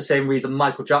like that's the same reason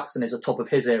Michael Jackson is at the top of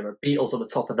his era, Beatles are the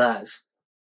top of theirs.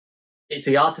 It's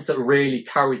the artists that really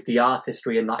carried the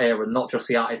artistry in that era, not just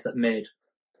the artists that made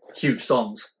huge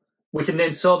songs. We can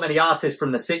name so many artists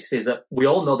from the 60s that we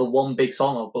all know the one big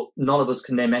song of, but none of us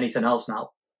can name anything else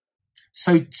now.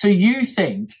 So you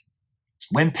think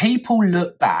when people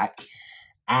look back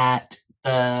at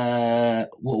what are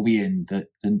we in?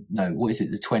 What is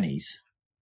it? The 20s?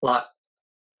 Like,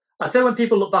 I say when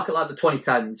people look back at like the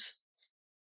 2010s,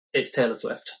 it's Taylor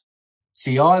Swift.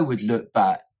 See, I would look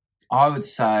back. I would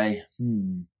say,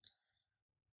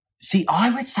 See,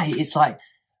 I would say it's like,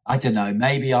 I don't know,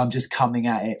 maybe I'm just coming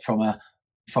at it from a,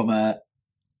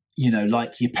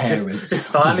 like your parents.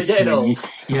 Finally getting old.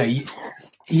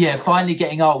 Finally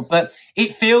getting old. But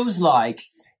it feels like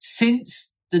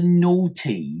since the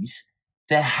noughties,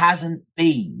 there hasn't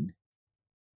been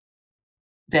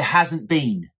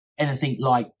anything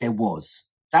like there was.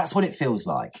 That's what it feels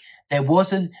like. There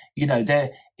wasn't,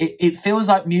 it feels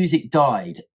like music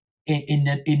died in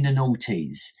the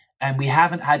noughties, and we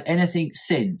haven't had anything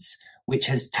since which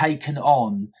has taken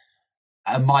on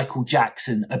a Michael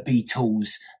Jackson, a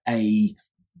Beatles, a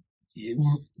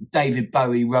David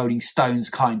Bowie, Rolling Stones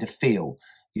kind of feel,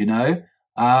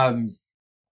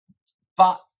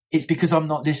 but it's because I'm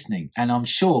not listening, and I'm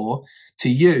sure to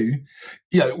you,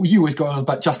 you always go on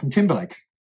about Justin Timberlake.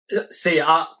 See,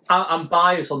 I'm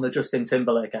biased on the Justin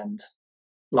Timberlake end.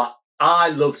 Like, I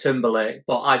love Timberlake,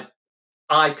 but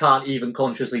I can't even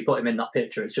consciously put him in that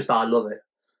picture. It's just I love it.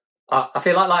 I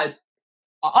feel like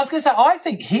I was going to say, I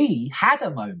think he had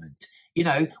a moment,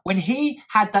 when he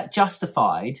had that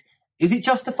Justified. Is it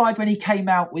Justified when he came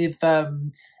out with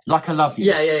Like I Love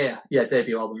You? Yeah,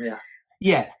 debut album, yeah.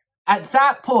 Yeah. At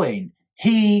that point,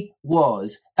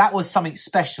 that was something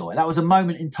special. That was a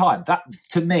moment in time. That,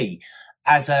 to me,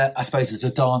 as a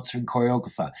dancer and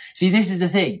choreographer. See, this is the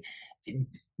thing.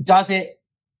 Does it,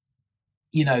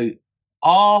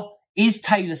 is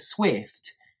Taylor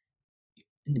Swift,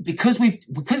 because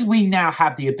we now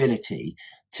have the ability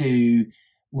to,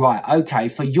 right, okay,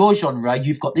 for your genre,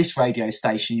 you've got this radio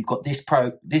station, you've got this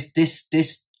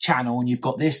this channel, and you've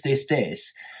got this.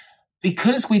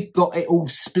 Because we've got it all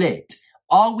split,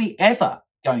 are we ever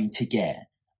going to get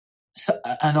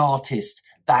an artist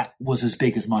that was as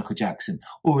big as Michael Jackson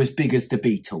or as big as the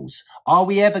Beatles? Are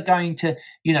we ever going to,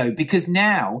 because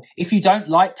now, if you don't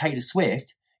like Taylor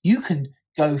Swift, you can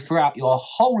go throughout your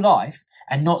whole life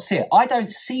and not see it. I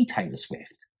don't see Taylor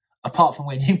Swift, apart from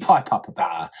when you pipe up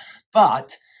about her.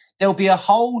 But there'll be a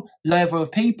whole level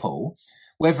of people,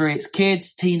 whether it's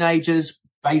kids, teenagers,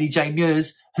 Bailey J.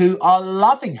 Mears, who are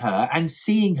loving her and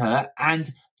seeing her,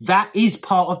 and that is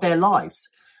part of their lives.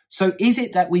 So is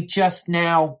it that we just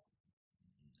now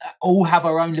all have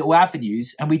our own little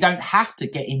avenues and we don't have to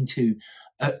get into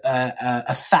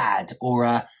a fad or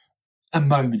a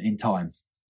moment in time?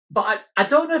 But I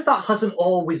don't know if that hasn't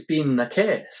always been the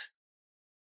case.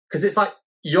 Because it's like,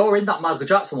 you're in that Michael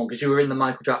Jackson one because you were in the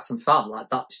Michael Jackson fad. Like,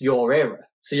 that's your era.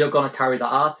 So you're going to carry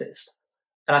that artist.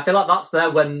 And I feel like that's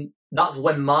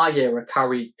when my era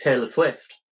carried Taylor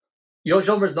Swift. Your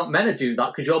genre's not meant to do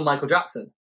that because you're Michael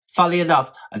Jackson. Funnily enough,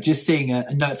 I'm just seeing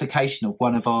a notification of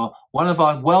one of our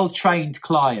well-trained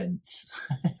clients.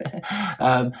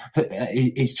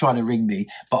 He's trying to ring me,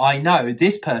 but I know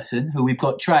this person who we've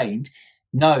got trained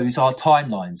knows our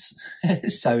timelines,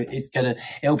 so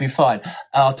it'll be fine.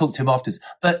 I'll talk to him afterwards.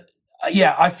 But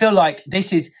yeah, I feel like this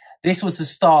was the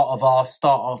start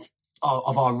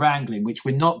of our wrangling, which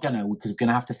we're not because we're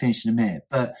gonna have to finish in a minute.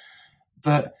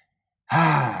 But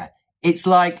it's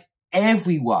like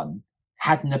everyone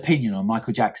had an opinion on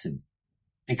Michael Jackson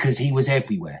because he was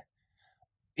everywhere.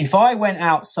 If I went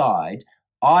outside,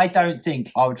 I don't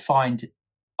think I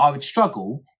would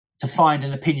struggle to find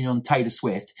an opinion on Taylor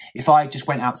Swift if I just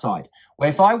went outside. Where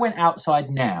if I went outside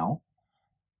now,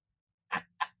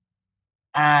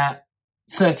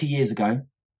 30 years ago,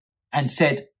 and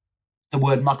said the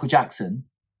word Michael Jackson,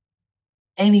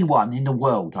 anyone in the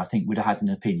world, I think, would have had an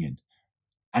opinion.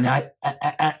 And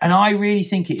I really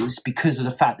think it was because of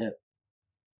the fact that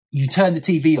you turned the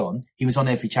TV on, he was on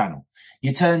every channel.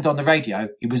 You turned on the radio,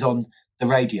 he was on the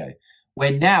radio.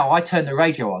 Where now I turn the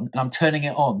radio on and I'm turning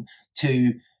it on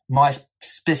to my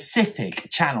specific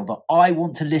channel that I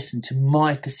want to listen to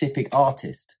my specific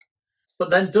artist. But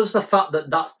then does the fact that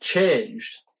that's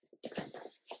changed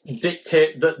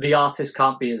dictate that the artist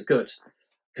can't be as good?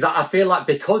 Because I feel like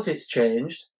because it's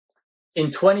changed,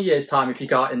 in 20 years' time, if you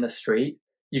go out in the street,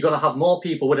 you're going to have more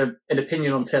people with an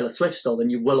opinion on Taylor Swift still than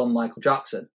you will on Michael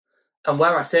Jackson. And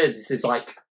where I say this is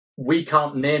like, we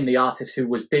can't name the artist who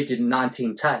was big in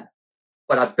 1910.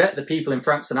 But I bet the people in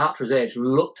Frank Sinatra's age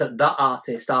looked at that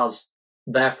artist as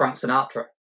their Frank Sinatra.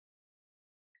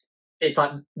 It's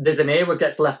like there's an era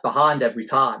gets left behind every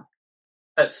time.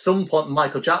 At some point,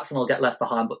 Michael Jackson will get left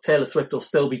behind, but Taylor Swift will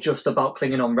still be just about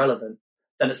clinging on relevant.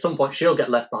 Then at some point, she'll get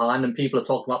left behind and people are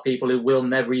talking about people who we'll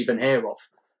never even hear of.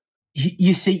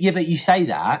 You see, yeah, but you say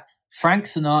that Frank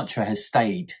Sinatra has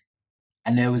stayed,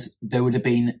 and there would have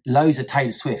been loads of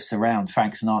Taylor Swifts around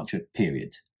Frank Sinatra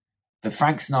period, but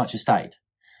Frank Sinatra stayed.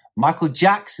 Michael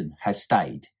Jackson has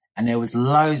stayed, and there was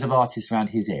loads of artists around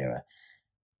his era.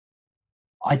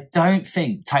 I don't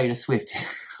think Taylor Swift,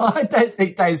 I don't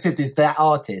think Taylor Swift is that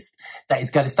artist that is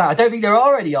going to stay. I don't think there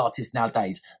are any artists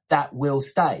nowadays that will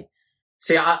stay.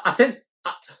 See, I think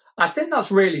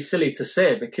that's really silly to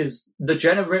say, because the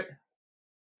generation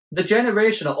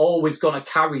are always going to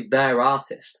carry their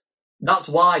artist. That's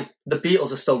why the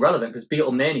Beatles are still relevant, because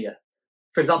Beatlemania.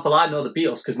 For example, I know the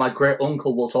Beatles because my great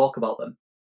uncle will talk about them.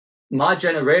 My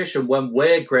generation, when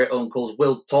we're great uncles,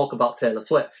 will talk about Taylor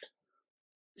Swift.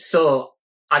 So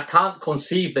I can't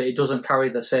conceive that it doesn't carry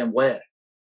the same weight.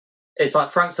 It's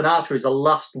like Frank Sinatra is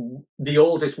the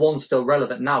oldest one still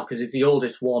relevant now, because he's the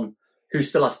oldest one who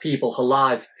still has people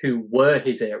alive who were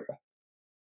his era.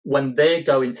 When they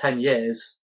go in 10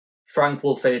 years, Frank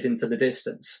will fade into the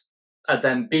distance. And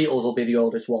then Beatles will be the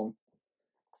oldest one.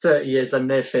 30 years, and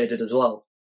they've faded as well.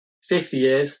 50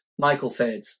 years, Michael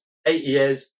fades. 80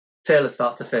 years, Taylor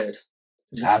starts to fade.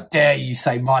 How dare you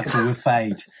say Michael will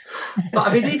fade? But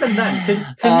I mean, even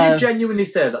then, can you genuinely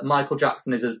say that Michael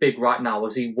Jackson is as big right now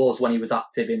as he was when he was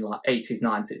active in like 80s,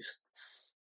 90s?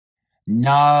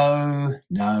 No,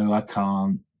 I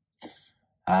can't.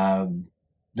 No,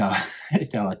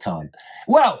 I can't.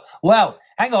 Well,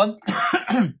 hang on.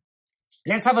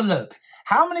 Let's have a look.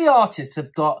 How many artists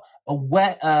have got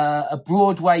a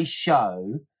Broadway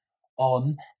show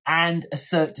on and a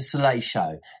Cirque du Soleil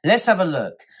show? Let's have a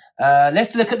look.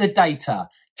 Let's look at the data.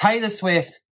 Taylor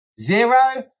Swift, 0.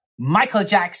 Michael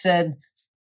Jackson,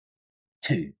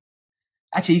 2.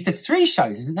 Actually, there's 3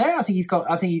 shows, isn't there? I think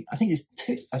there's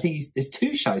 2. There's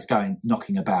 2 shows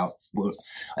knocking about. Well,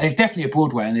 there's definitely a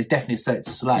Broadway and there's definitely a Cirque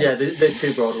du Soleil. Yeah, there's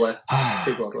 2 Broadway.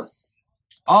 2 Broadway.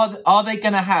 Are they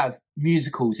going to have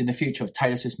musicals in the future of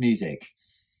Taylor Swift's music?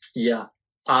 Yeah,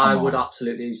 I would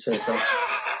absolutely say so.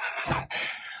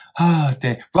 Oh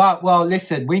dear. Right. Well,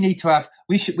 listen, we need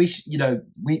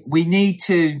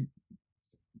to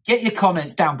get your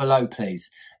comments down below,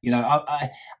 please. You know,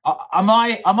 am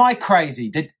I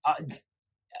crazy?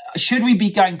 Should we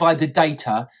be going by the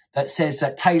data that says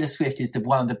that Taylor Swift is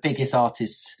one of the biggest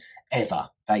artists ever,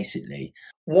 basically?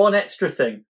 One extra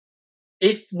thing.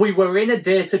 If we were in a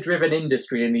data-driven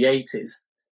industry in the 80s,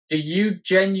 do you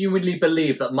genuinely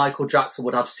believe that Michael Jackson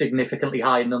would have significantly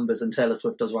higher numbers than Taylor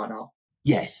Swift does right now?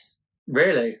 Yes.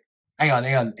 Really? Hang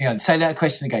on. Say that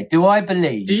question again. Do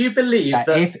you believe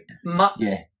that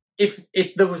if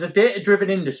there was a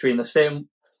data-driven industry in the same...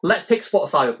 Let's pick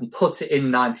Spotify up and put it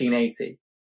in 1980.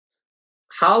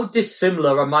 How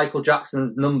dissimilar are Michael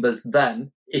Jackson's numbers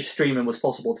then, if streaming was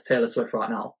possible, to Taylor Swift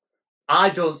right now? I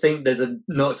don't think there's a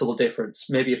noticeable difference,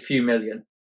 maybe a few million.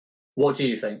 What do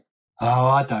you think? Oh,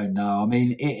 I don't know. I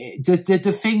mean,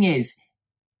 the thing is,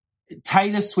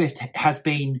 Taylor Swift has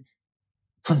been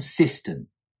consistent.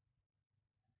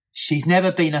 She's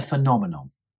never been a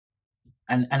phenomenon.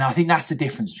 And I think that's the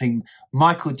difference between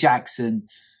Michael Jackson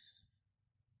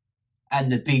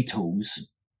and the Beatles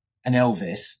and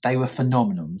Elvis. They were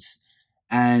phenomenons.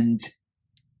 And,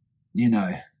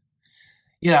 don't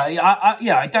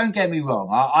get me wrong.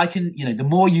 I can, the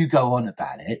more you go on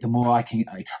about it, the more I can.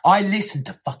 I listened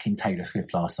to fucking Taylor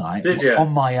Swift last night. Did you?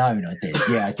 On my own, I did.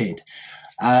 Yeah, I did.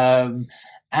 And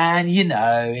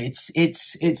I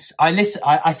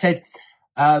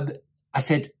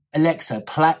said, Alexa,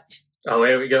 play. Oh,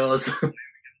 here it goes.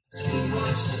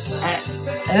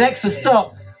 Alexa,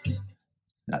 stop.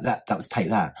 That was take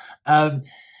that.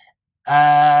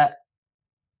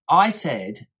 I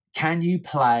said, can you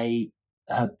play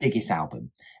her biggest album?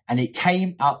 And it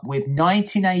came up with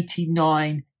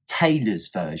 1989 Taylor's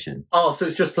version. Oh, so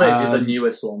it's just played you the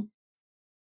newest one.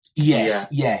 Yes,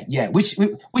 yeah. Which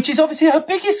is obviously her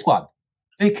biggest one,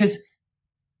 because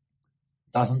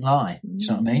doesn't lie. Do you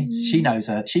know what I mean? She knows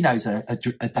her data.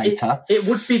 It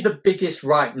would be the biggest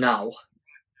right now.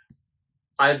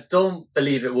 I don't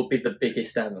believe it would be the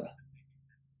biggest ever.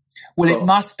 Well, it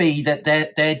must be that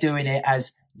they're doing it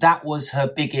as that was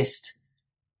her biggest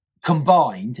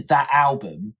combined, that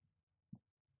album.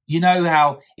 You know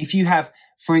how if you have,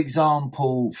 for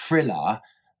example, Thriller,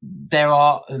 there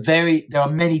are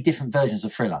many different versions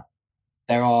of Thriller.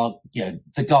 There are,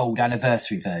 the gold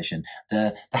anniversary version,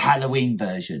 the Halloween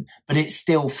version, but it's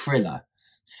still Thriller.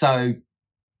 So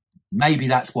maybe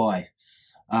that's why.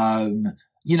 I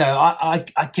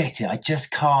get it. I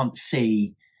just can't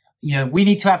see, we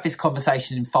need to have this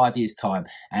conversation in 5 years' time.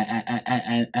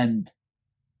 And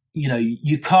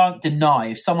you can't deny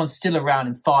if someone's still around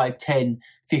in 5, 10,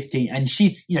 15, and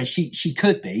she's, she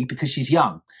could be because she's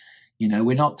young.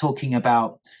 We're not talking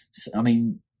about,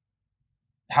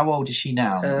 how old is she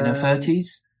now? In her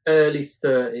 30s? Early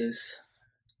 30s.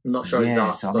 I'm not sure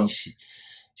exactly. So,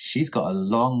 she's got a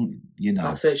long,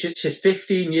 That's it. She's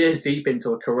 15 years deep into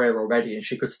her career already, and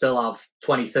she could still have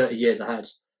 20, 30 years ahead.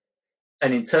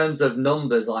 And in terms of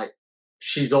numbers, like,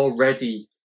 she's already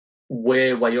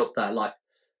way up there. Like,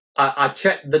 I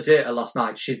checked the data last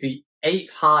night. She's the 8th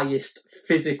highest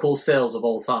physical sales of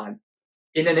all time.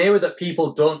 In an era that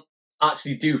people don't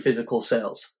actually do physical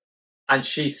sales. And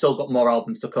she's still got more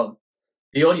albums to come.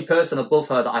 The only person above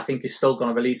her that I think is still going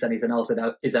to release anything else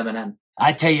is Eminem.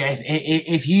 I tell you,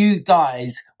 if you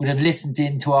guys would have listened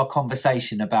into our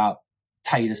conversation about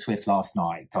Taylor Swift last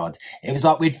night, God, it was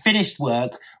like we'd finished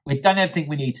work, we'd done everything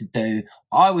we need to do.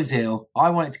 I was ill.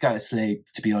 I wanted to go to sleep,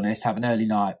 to be honest, have an early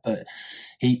night, but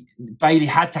Bailey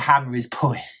had to hammer his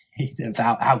point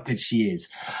about how good she is.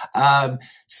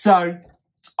 So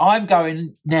I'm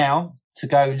going now to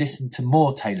go listen to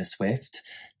more Taylor Swift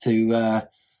to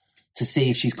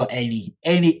see if she's got any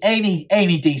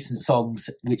decent songs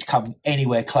which come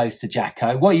anywhere close to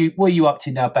Jacko. What are you up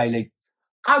to now, Bailey?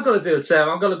 I'm going to do the same.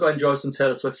 I'm going to go enjoy some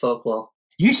Taylor Swift folklore.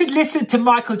 You should listen to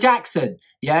Michael Jackson,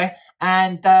 yeah?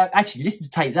 And actually, listen to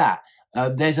Take That.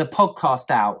 There's a podcast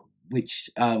out, which,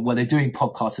 they're doing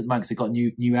podcasts at the moment because they've got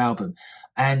a new album.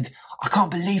 And I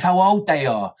can't believe how old they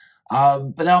are.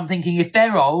 But then I'm thinking, if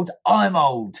they're old, I'm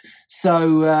old.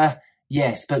 So,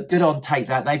 yes, but good on Take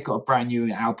That. They've got a brand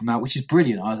new album out, which is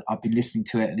brilliant. I've been listening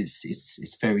to it and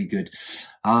it's very good.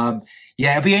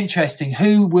 It'll be interesting.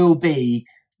 Who will be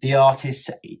the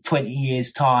artist 20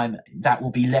 years time that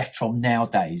will be left from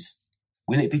nowadays?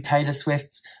 Will it be Taylor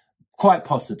Swift? Quite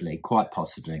possibly.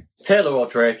 Taylor or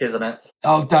Drake, isn't it?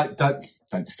 Oh,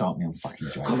 don't start me on fucking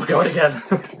Drake. Oh my God, again.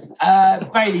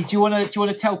 Bailey, do you want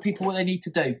to tell people what they need to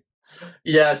do?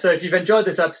 Yeah, so if you've enjoyed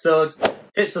this episode,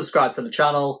 hit subscribe to the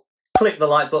channel, click the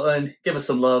like button, give us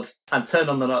some love, and turn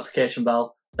on the notification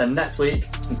bell. Then next week,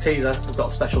 in teaser, we've got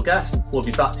a special guest. We'll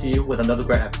be back to you with another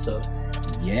great episode.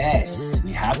 Yes,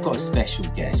 we have got a special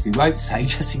guest. We won't say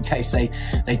just in case they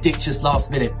ditch us last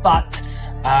minute, but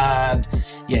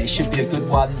it should be a good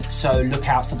one. So look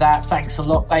out for that. Thanks a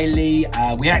lot, Bailey.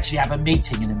 We actually have a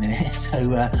meeting in a minute,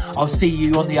 so I'll see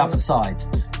you on the other side.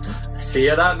 See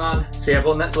you then, man. See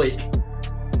everyone next week.